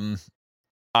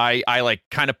 I like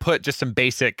kind of put just some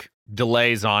basic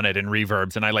delays on it and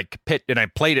reverbs, and I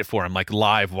played it for him like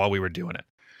live while we were doing it,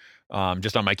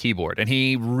 just on my keyboard, and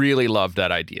he really loved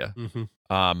that idea.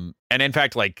 And in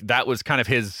fact, like that was kind of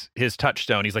his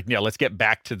touchstone. He's like, yeah, let's get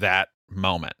back to that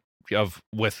moment of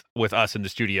with us in the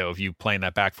studio of you playing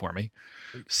that back for me.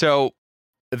 So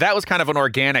that was kind of an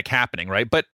organic happening, right?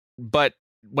 But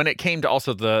when it came to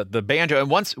also the banjo, and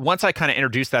once I kind of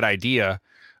introduced that idea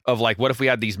of like, what if we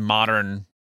had these modern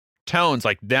tones?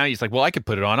 Like now he's like, well, I could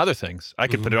put it on other things. I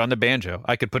could put it on the banjo.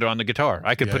 I could put it on the guitar.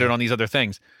 I could put it on these other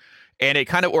things. And it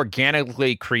kind of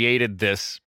organically created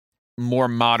this more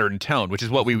modern tone, which is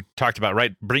what we talked about,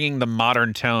 right? Bringing the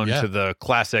modern tone to the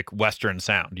classic Western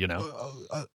sound, you know?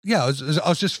 I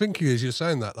was just thinking as you're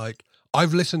saying that, like,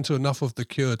 I've listened to enough of The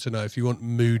Cure to know if you want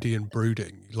moody and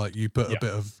brooding, like you put a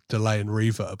bit of delay and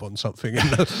reverb on something, and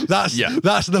that's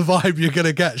the vibe you're going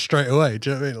to get straight away. Do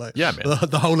you know what I mean? Like, man.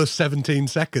 The whole of 17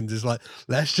 seconds is like,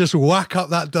 let's just whack up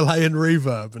that delay and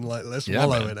reverb and like, let's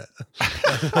wallow in it.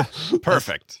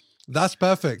 Perfect. That's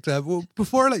perfect. Well,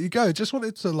 before I let you go, just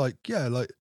wanted to like,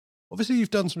 obviously you've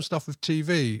done some stuff with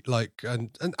TV, like,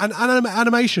 and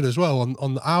animation as well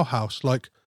on the Owl House. Like,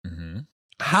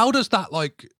 how does that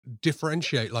like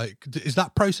differentiate? Like, is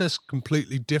that process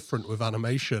completely different with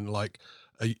animation? Like,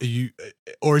 are you,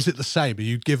 or is it the same? Are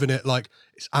you giving it like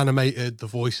it's animated, the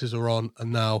voices are on,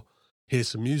 and now here's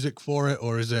some music for it,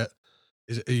 or are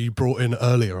you brought in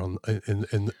earlier on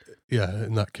in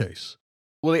that case?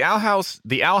 Well, the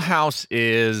Owl House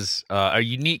is a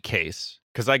unique case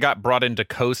because I got brought in to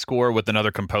co-score with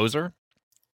another composer.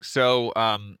 So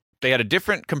they had a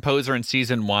different composer in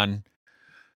season 1.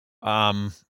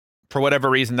 For whatever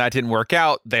reason, that didn't work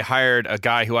out. They hired a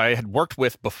guy who I had worked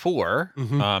with before,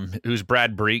 who's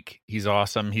Brad Breek. He's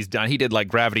awesome. He did like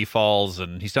Gravity Falls,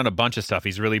 and he's done a bunch of stuff.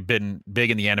 He's really been big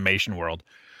in the animation world.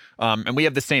 And we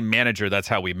have the same manager. That's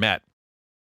how we met.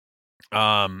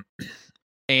 And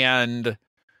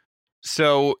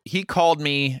so he called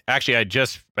me. Actually, I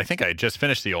think I had just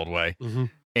finished The Old Way,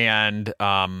 and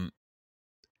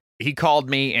he called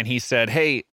me and he said,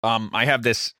 "Hey, I have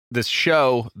this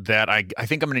show that I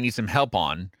think I'm going to need some help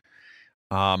on.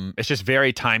 It's just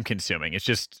very time consuming. It's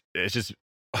just it's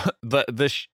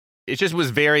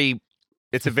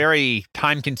a very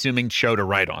time consuming show to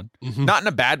write on. Not in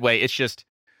a bad way.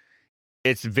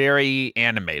 It's very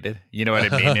animated. You know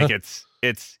what I mean? Like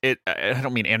I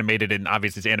don't mean animated and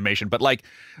obviously it's animation, but like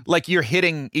you're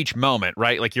hitting each moment,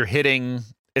 right? Like you're hitting,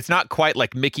 it's not quite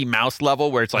like Mickey Mouse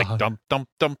level where it's like dump, dump,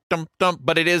 dump, dump, dump,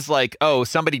 but it is like, oh,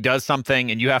 somebody does something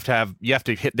and you have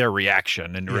to hit their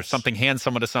reaction, and or something hands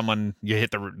someone to someone, you hit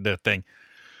the thing.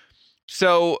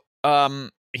 So,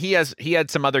 he had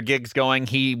some other gigs going.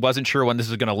 He wasn't sure when this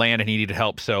was going to land and he needed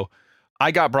help. So I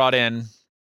got brought in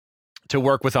to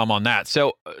work with him on that.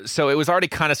 So it was already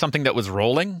kind of something that was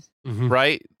rolling,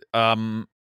 right? And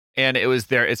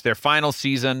it's their final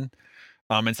season.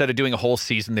 Instead of doing a whole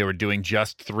season, they were doing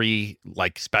just 3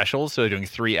 like specials. So they're doing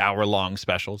 3-hour-long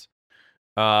specials.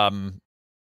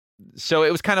 So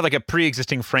it was kind of like a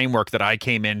pre-existing framework that I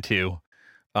came into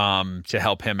to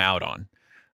help him out on.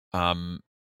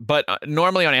 But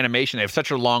normally on animation, they have such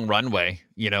a long runway,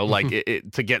 you know, like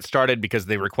to get started, because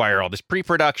they require all this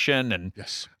pre-production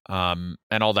and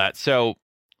all that. So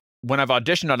when I've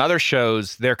auditioned on other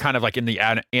shows, they're kind of like in the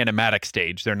animatic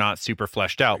stage. They're not super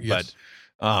fleshed out. But,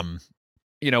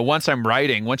 you know, once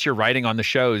you're writing on the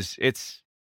shows, it's,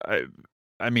 I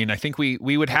think we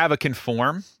would have a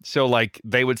conform. So like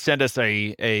they would send us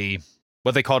a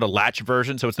what they called a latch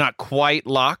version. So it's not quite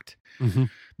locked.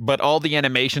 But all the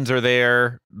animations are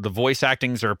there. The voice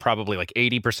actings are probably like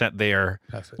 80% there.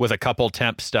 Perfect. With a couple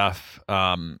temp stuff.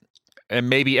 And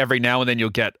maybe every now and then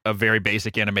you'll get a very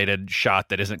basic animated shot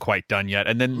that isn't quite done yet.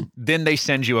 And then they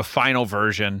send you a final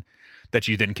version that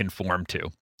you then conform to.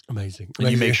 Amazing.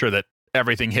 And you make sure that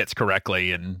everything hits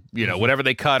correctly, and, you know, whatever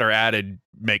they cut or added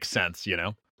makes sense, you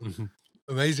know?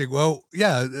 Amazing. Well,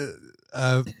 yeah.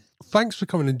 Thanks for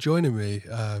coming and joining me,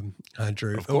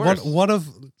 Andrew. Of course. One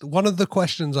of the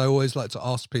questions I always like to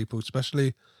ask people,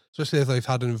 especially if they've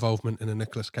had an involvement in a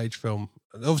Nicolas Cage film.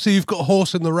 Obviously, you've got a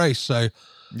horse in the race, so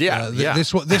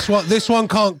this one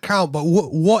can't count. But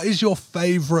what is your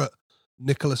favorite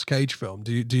Nicolas Cage film?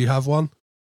 Do you have one?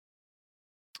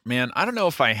 Man, I don't know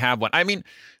if I have one. I mean,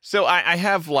 so I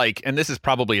have like, and this is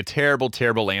probably a terrible,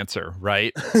 terrible answer,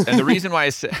 right? And the reason I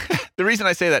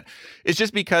say that is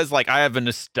just because like I have a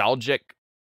nostalgic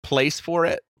place for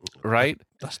it, right?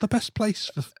 That's the best place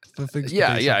for things.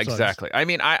 Yeah, exactly. I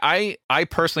mean, I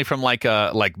personally, from like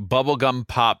a bubblegum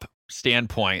pop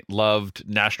standpoint, loved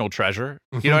National Treasure.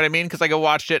 You know what I mean? Because I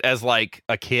watched it as like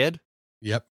a kid.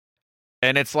 Yep.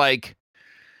 And it's like,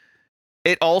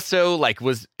 it also like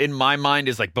was in my mind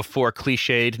is like before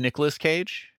cliched Nicolas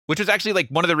Cage, which was actually like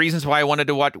one of the reasons why I wanted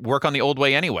to work on The Old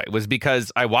Way anyway, was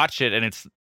because I watched it and it's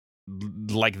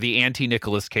like the anti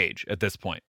Nicolas Cage at this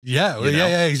point. Yeah, well,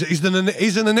 yeah. He's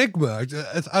an enigma.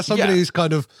 As somebody who's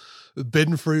kind of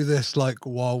been through this like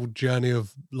wild journey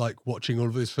of like watching all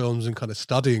of his films and kind of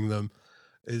studying them,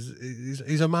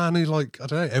 he's a man who, like, I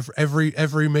don't know,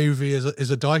 every movie is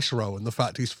a dice roll, and the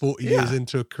fact he's 40 years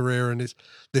into a career and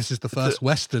this is the first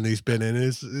Western he's been in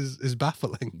is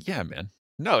baffling. Yeah, man.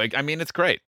 No, I mean, it's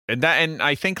great. And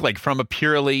I think like from a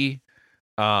purely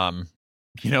bubblegum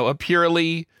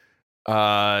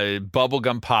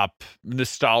pop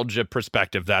nostalgia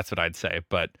perspective, that's what I'd say.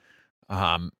 But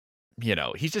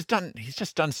he's just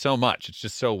done so much. It's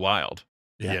just so wild.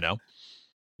 Yeah. You know?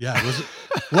 Yeah. Was it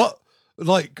what,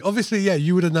 like, obviously, yeah,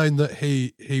 you would have known that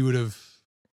he would have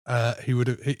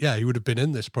been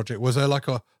in this project. Was there like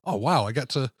oh wow, I get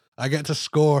to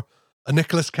score a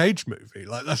Nicolas Cage movie?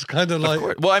 Like, that's kind of like,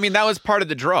 well, I mean, that was part of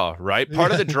the draw, right?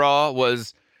 Part of the draw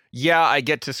was, I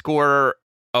get to score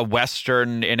a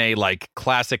Western in a like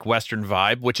classic Western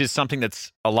vibe, which is something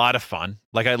that's a lot of fun.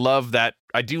 Like, I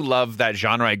do love that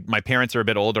genre. My parents are a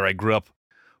bit older. I grew up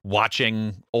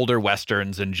watching older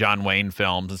Westerns and John Wayne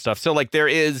films and stuff. So like there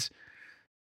is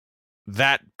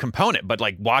that component, but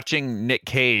like watching Nick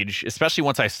Cage, especially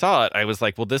once I saw it, I was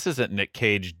like, well, this isn't Nick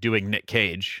Cage doing Nick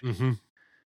Cage,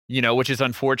 which is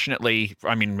unfortunately,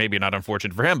 I mean, maybe not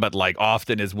unfortunate for him, but like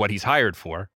often is what he's hired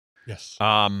for. Yes.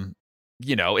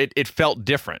 It felt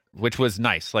different, which was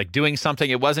nice. Like doing something,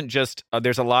 it wasn't just,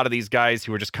 there's a lot of these guys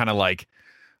who are just kind of like,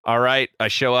 all right, I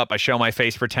show up, I show my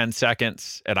face for 10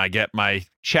 seconds and I get my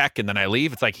check and then I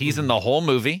leave. It's like he's in the whole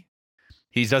movie.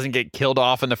 He doesn't get killed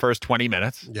off in the first 20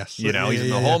 minutes. Yes. He's in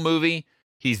the whole movie.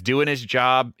 He's doing his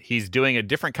job. He's doing a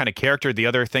different kind of character. The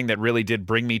other thing that really did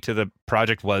bring me to the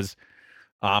project was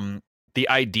the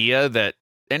idea that,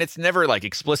 and it's never like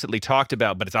explicitly talked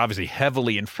about, but it's obviously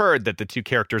heavily inferred that the two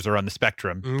characters are on the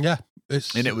spectrum. Yeah.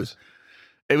 It was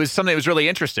something that was really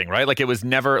interesting, right? Like it was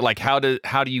never like, how does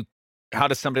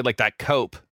somebody like that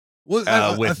cope with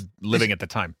living at the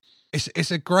time?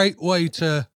 It's a great way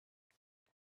to,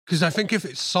 because I think if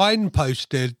it's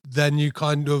signposted, then you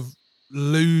kind of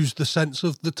lose the sense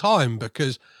of the time,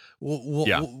 because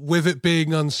with it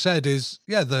being unsaid is,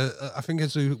 I think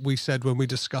as we said when we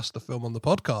discussed the film on the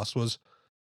podcast, was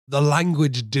the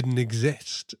language didn't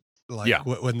exist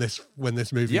when this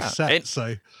movie is set.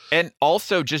 And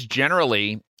also just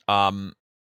generally,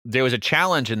 there was a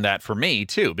challenge in that for me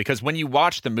too, because when you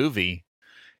watch the movie,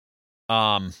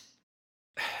 the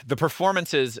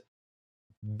performances,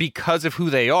 because of who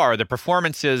they are, the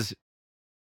performances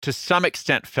to some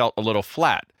extent felt a little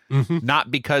flat.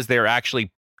 Not because they're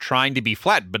actually trying to be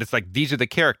flat, but it's like, these are the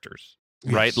characters,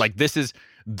 right? Like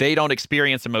they don't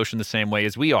experience emotion the same way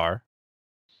as we are,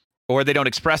 or they don't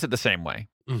express it the same way.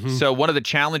 So one of the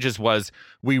challenges was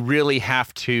I really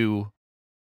have to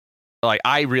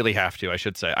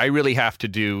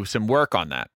do some work on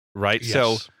that. Right. Yes.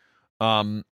 So,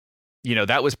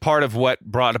 that was part of what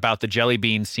brought about the Jelly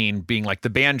Bean scene being like the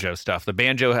banjo stuff. The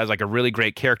banjo has like a really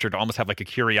great character to almost have like a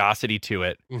curiosity to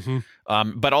it,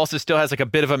 but also still has like a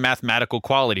bit of a mathematical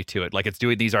quality to it. Like it's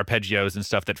doing these arpeggios and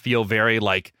stuff that feel very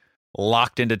like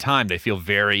locked into time. They feel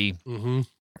very,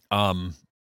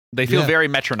 very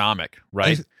metronomic,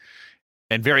 right?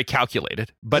 And very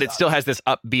calculated, but it still has this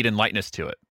upbeat and lightness to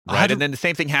it, right? And then the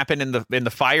same thing happened in the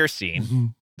fire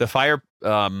scene. The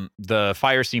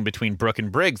fire scene between Brooke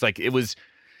and Briggs, like it was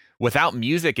without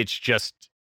music. It's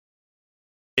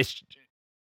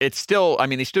still, I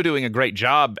mean, they're still doing a great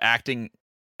job acting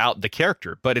out the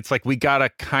character, but it's like, we got to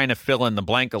kind of fill in the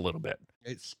blank a little bit.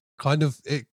 It's kind of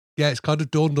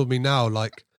dawned on me now.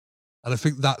 Like, and I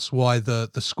think that's why the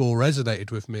score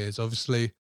resonated with me, is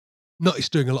obviously not it's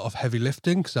doing a lot of heavy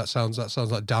lifting, because that sounds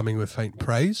like damning with faint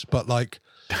praise, but like,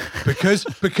 because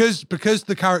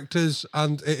the characters,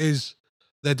 and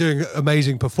they're doing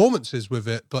amazing performances with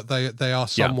it, but they are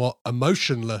somewhat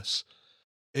emotionless.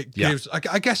 It gives,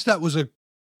 I guess that was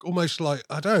almost like,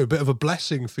 I don't know, a bit of a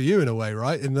blessing for you in a way,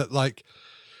 right? In that, like,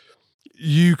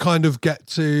 you kind of get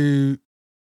to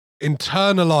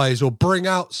internalize or bring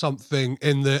out something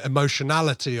in the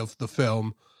emotionality of the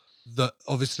film that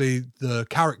obviously the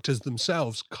characters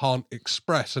themselves can't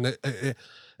express, and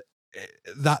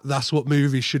that's what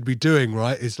movies should be doing,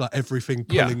 right? Is like everything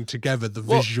pulling together, the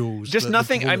visuals, just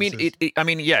nothing. I mean,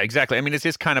 exactly. I mean, it's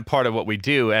just kind of part of what we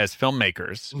do as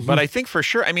filmmakers. But I think for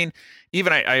sure, I mean,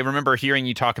 even I remember hearing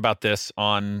you talk about this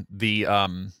on the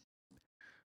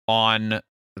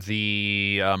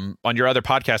on your other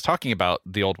podcast talking about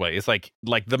The Old Way. It's like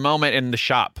the moment in the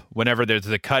shop whenever there's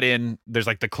the cut in, there's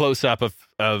like the close up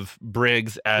of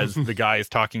Briggs as the guy is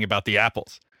talking about the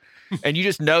apples. And you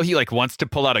just know he like wants to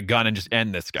pull out a gun and just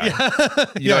end this guy.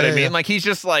 You know what I mean? Like you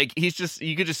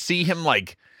could just see him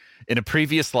like in a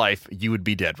previous life, you would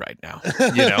be dead right now,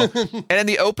 you know? And in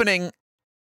the opening,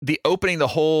 the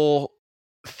whole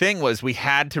thing was we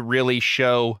had to really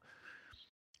show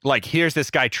like, here's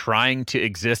this guy trying to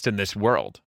exist in this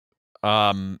world.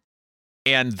 And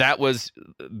that was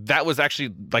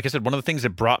actually, like I said, one of the things that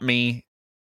brought me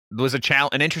was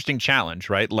an interesting challenge,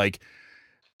 right? Like,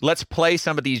 let's play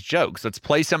some of these jokes. Let's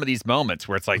play some of these moments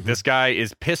where it's like, this guy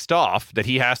is pissed off that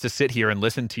he has to sit here and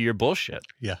listen to your bullshit.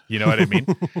 Yeah. You know what I mean?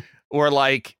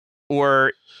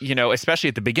 or, you know, especially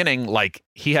at the beginning, like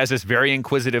he has this very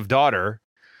inquisitive daughter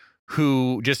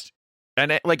who just,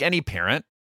 and like any parent,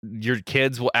 your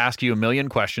kids will ask you a million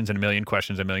questions and a million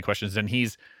questions and a million questions. And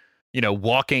he's, you know,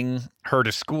 walking her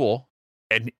to school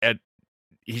and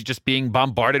he's just being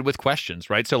bombarded with questions,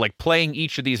 right? So like playing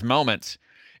each of these moments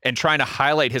and trying to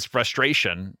highlight his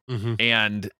frustration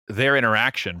and their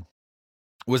interaction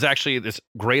was actually this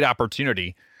great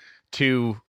opportunity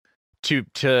to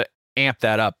amp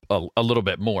that up a little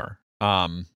bit more.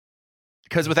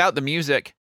 Because without the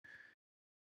music,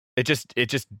 it just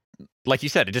like you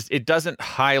said, it doesn't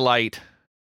highlight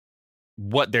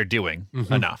what they're doing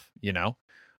enough, you know?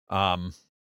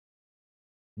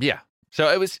 Yeah.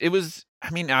 So it was, I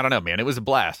mean, I don't know, man. It was a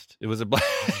blast. It was a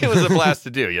blast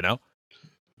to do, you know?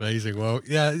 Amazing. Well,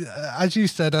 yeah, as you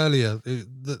said earlier,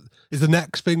 is the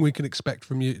next thing we can expect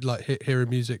from you, like hearing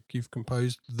music you've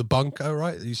composed, The Bunker,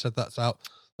 right? You said that's out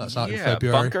in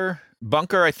February.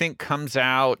 Bunker, I think, comes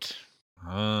out,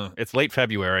 it's late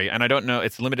February, and I don't know,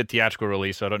 it's limited theatrical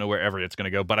release, so I don't know wherever it's going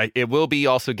to go, but it will be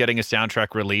also getting a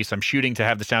soundtrack release. I'm shooting to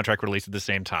have the soundtrack release at the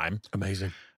same time.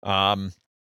 Amazing. But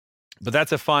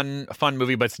that's a fun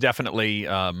movie, but it's definitely,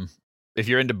 if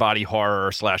you're into body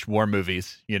horror / war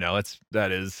movies, you know, it's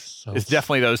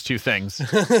definitely those two things.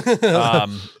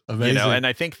 Amazing. You know, and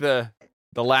I think the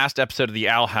last episode of The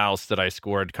Owl House that I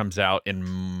scored comes out in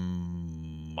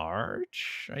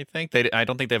March. I think I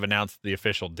don't think they've announced the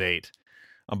official date,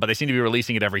 but they seem to be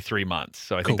releasing it every 3 months.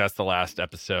 So I think that's the last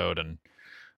episode. And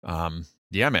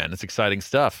yeah, man, it's exciting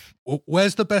stuff.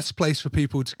 Where's the best place for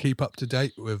people to keep up to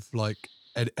date with like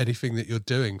anything that you're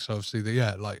doing? So obviously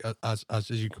like as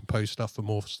you compose stuff for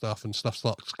more stuff and stuff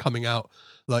starts coming out,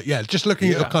 like just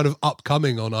looking at kind of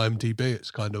upcoming on IMDb,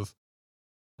 it's kind of,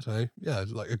 I don't know,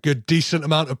 like a good decent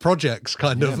amount of projects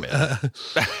I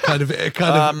try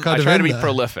to be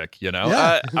prolific, you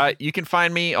know. You can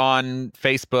find me on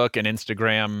Facebook and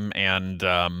Instagram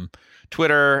and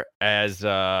Twitter as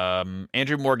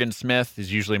Andrew Morgan Smith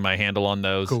is usually my handle on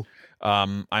those. Cool.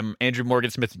 I'm Andrew Morgan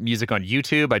Smith Music on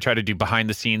YouTube. I try to do behind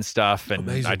the scenes stuff, and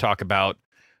I talk about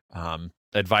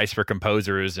advice for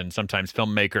composers and sometimes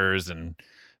filmmakers, and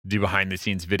do behind the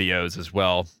scenes videos as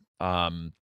well.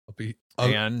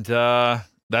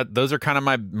 Those are kind of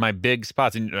my big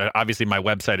spots. And obviously my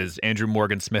website is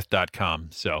andrewmorgansmith.com.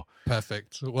 So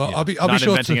perfect. Well, yeah, I'll be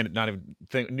sure to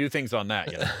new things on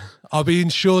that. Yeah. I'll be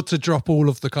sure to drop all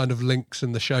of the kind of links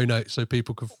in the show notes so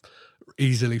people can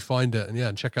easily find it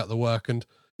and check out the work. And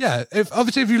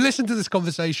if you listen to this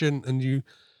conversation and you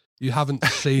haven't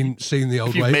seen The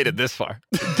Old Way, you've made it this far,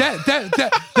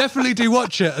 definitely do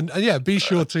watch it. And be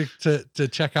sure to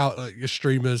check out like, your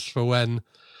streamers for when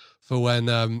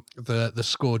the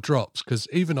score drops, because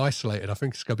even isolated, I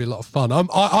think it's going to be a lot of fun.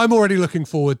 I'm already looking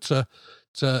forward to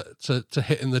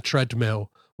hitting the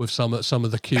treadmill with some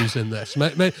of the cues in this.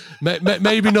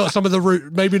 Maybe not some of the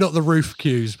roof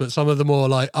cues, but some of the more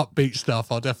like upbeat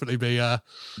stuff. I'll definitely be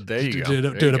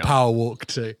doing a power walk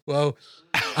too. Well,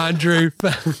 Andrew,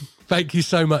 thank you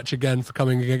so much again for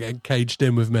coming and getting caged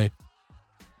in with me.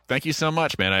 Thank you so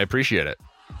much, man. I appreciate it.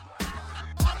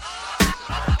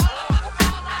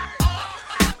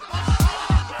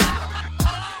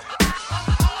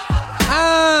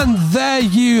 And there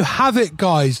you have it,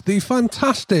 guys. The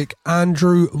fantastic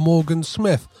Andrew Morgan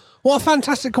Smith. What a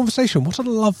fantastic conversation. What a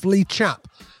lovely chap.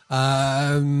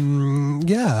 I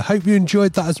hope you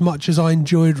enjoyed that as much as I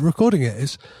enjoyed recording it.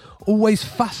 It's always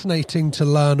fascinating to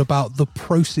learn about the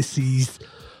processes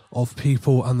of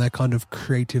people and their kind of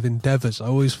creative endeavors. I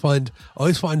feel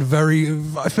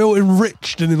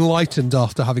enriched and enlightened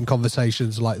after having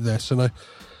conversations like this. And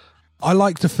I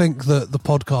like to think that the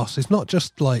podcast is not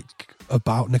just like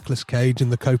about Nicolas Cage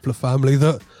and the Coppola family,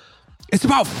 that it's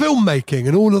about filmmaking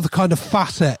and all of the kind of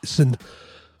facets and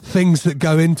things that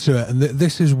go into it. And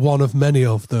this is one of many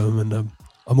of them. And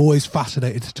I'm always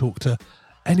fascinated to talk to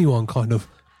anyone kind of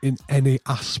in any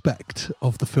aspect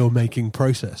of the filmmaking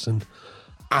process. And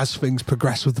as things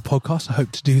progress with the podcast, I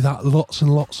hope to do that lots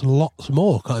and lots and lots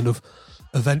more. Kind of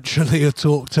eventually a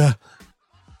talk to,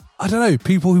 I don't know,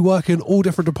 people who work in all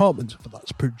different departments, but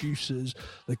that's producers,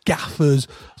 the gaffers,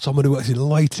 someone who works in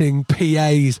lighting,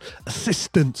 PAs,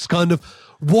 assistants, kind of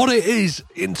what it is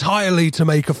entirely to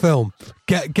make a film.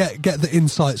 Get the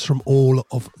insights from all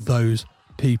of those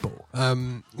people.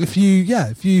 If you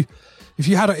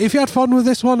had fun with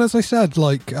this one, as I said,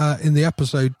 like in the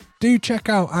episode, do check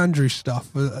out Andrew's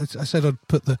stuff. I said I'd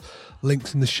put the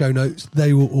links in the show notes.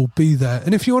 They will all be there.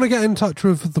 And if you want to get in touch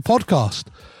with the podcast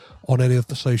on any of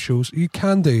the socials, you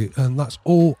can do. And that's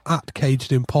all at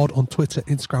Caged In Pod on Twitter,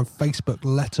 Instagram, Facebook,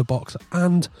 Letterboxd,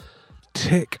 and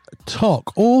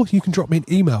TikTok. Or you can drop me an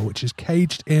email, which is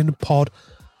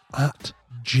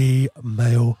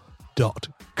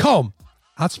cagedinpod@gmail.com.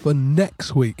 As for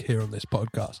next week here on this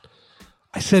podcast,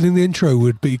 I said in the intro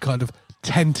would be kind of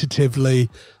tentatively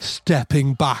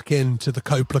stepping back into the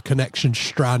Coppola Connection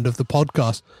strand of the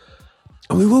podcast.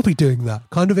 And we will be doing that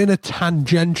kind of in a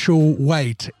tangential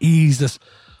way to ease us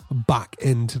back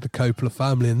into the Coppola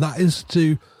family. And that is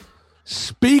to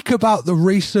speak about the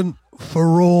recent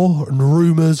furore and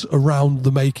rumours around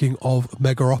the making of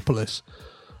Megaropolis,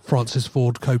 Francis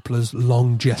Ford Coppola's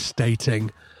long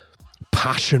gestating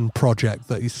passion project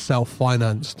that he's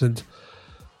self-financed, and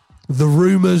the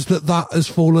rumours that has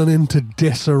fallen into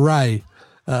disarray,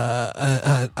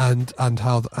 and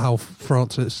how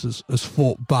Francis has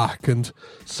fought back. And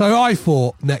so I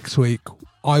thought next week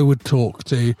I would talk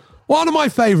to one of my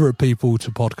favourite people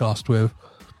to podcast with,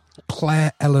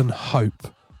 Claire Ellen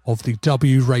Hope of the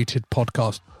W-Rated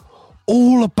podcast,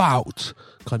 all about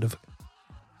kind of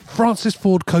Francis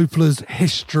Ford Coppola's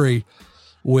history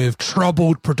with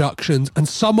troubled productions and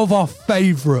some of our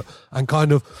favourite and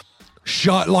kind of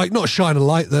not shine a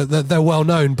light, they're well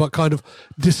known, but kind of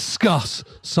discuss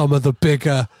some of the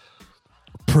bigger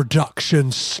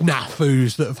production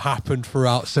snafus that have happened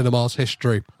throughout cinema's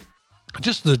history.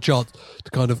 Just the chance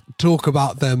to kind of talk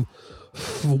about them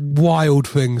wild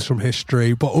things from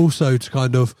history, but also to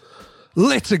kind of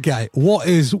litigate what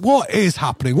is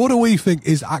happening. What do we think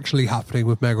is actually happening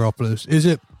with Megaropolis? Is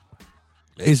it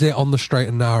on the straight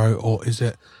and narrow, or is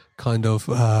it kind of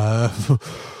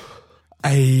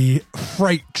a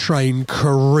freight train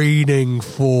careening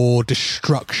for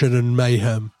destruction and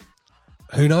mayhem?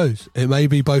 Who knows? It may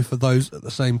be both of those at the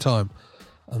same time.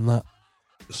 And that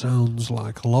sounds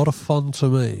like a lot of fun to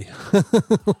me.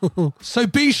 So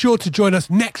be sure to join us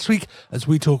next week as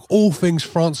we talk all things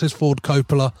Francis Ford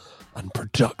Coppola and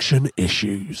production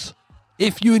issues.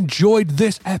 If you enjoyed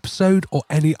this episode or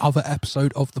any other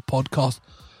episode of the podcast,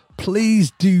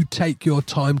 please do take your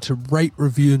time to rate,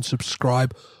 review, and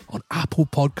subscribe on Apple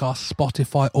Podcasts,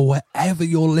 Spotify, or wherever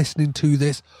you're listening to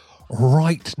this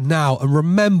right now. And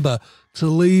remember to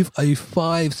leave a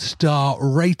 5-star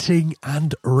rating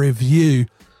and review.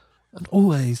 And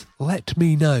always let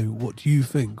me know what you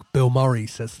think Bill Murray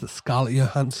says to Scarlett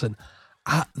Johansson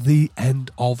at the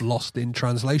end of Lost in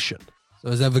Translation. So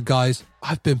as ever, guys,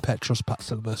 I've been Petros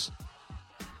Patsilivas.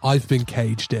 I've been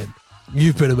Caged In.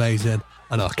 You've been amazing,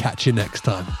 and I'll catch you next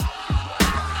time.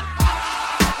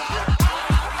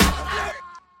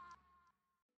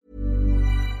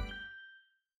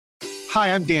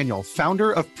 Hi, I'm Daniel,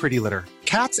 founder of Pretty Litter.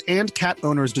 Cats and cat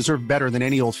owners deserve better than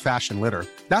any old-fashioned litter.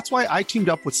 That's why I teamed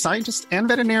up with scientists and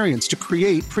veterinarians to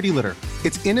create Pretty Litter.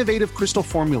 Its innovative crystal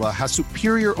formula has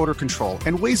superior odor control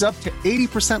and weighs up to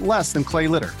 80% less than clay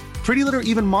litter. Pretty Litter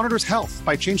even monitors health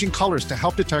by changing colors to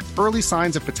help detect early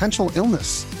signs of potential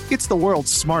illness. It's the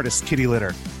world's smartest kitty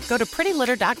litter. Go to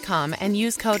prettylitter.com and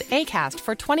use code ACAST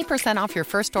for 20% off your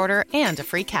first order and a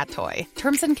free cat toy.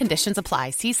 Terms and conditions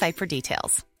apply. See site for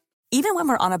details. Even when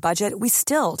we're on a budget, we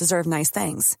still deserve nice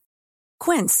things.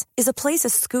 Quince is a place to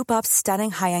scoop up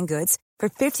stunning high-end goods for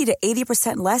 50 to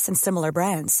 80% less than similar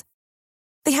brands.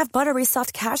 They have buttery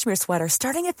soft cashmere sweaters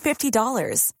starting at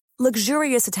 $50,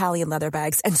 luxurious Italian leather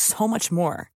bags, and so much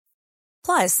more.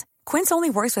 Plus, Quince only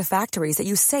works with factories that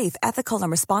use safe, ethical, and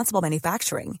responsible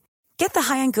manufacturing. Get the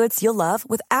high-end goods you'll love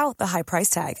without the high price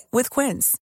tag with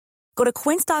Quince. Go to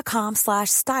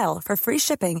quince.com/style for free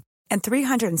shipping and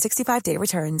 365-day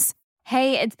returns.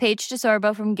 Hey, it's Paige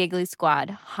DeSorbo from Giggly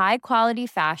Squad. High quality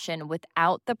fashion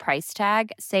without the price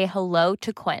tag. Say hello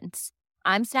to Quince.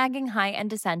 I'm snagging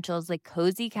high-end essentials like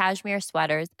cozy cashmere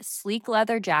sweaters, sleek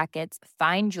leather jackets,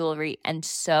 fine jewelry, and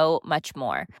so much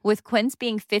more. With Quince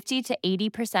being 50 to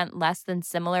 80% less than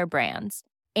similar brands.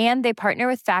 And they partner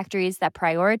with factories that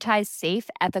prioritize safe,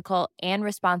 ethical, and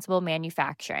responsible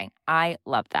manufacturing. I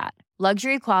love that.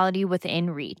 Luxury quality within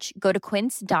reach. Go to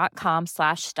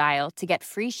quince.com/style to get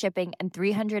free shipping and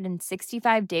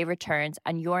 365-day returns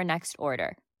on your next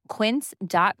order.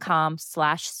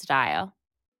 Quince.com/style.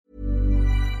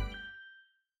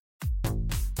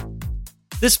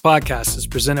 This podcast is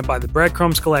presented by the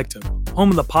Breadcrumbs Collective,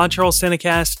 home of the Pod Charles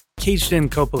Cinecast, Caged In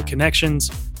Coppola Connections,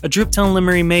 A Driptown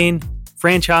Limerick, Maine,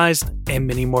 Franchised, and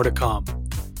many more to come.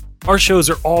 Our shows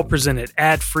are all presented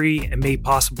ad-free and made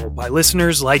possible by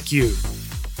listeners like you.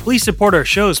 Please support our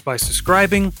shows by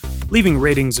subscribing, leaving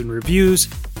ratings and reviews,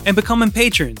 and becoming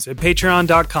patrons at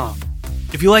patreon.com.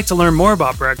 If you'd like to learn more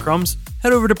about Breadcrumbs,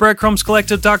 head over to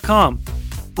breadcrumbscollective.com.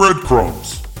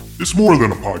 Breadcrumbs. It's more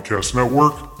than a podcast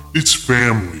network. It's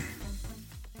family.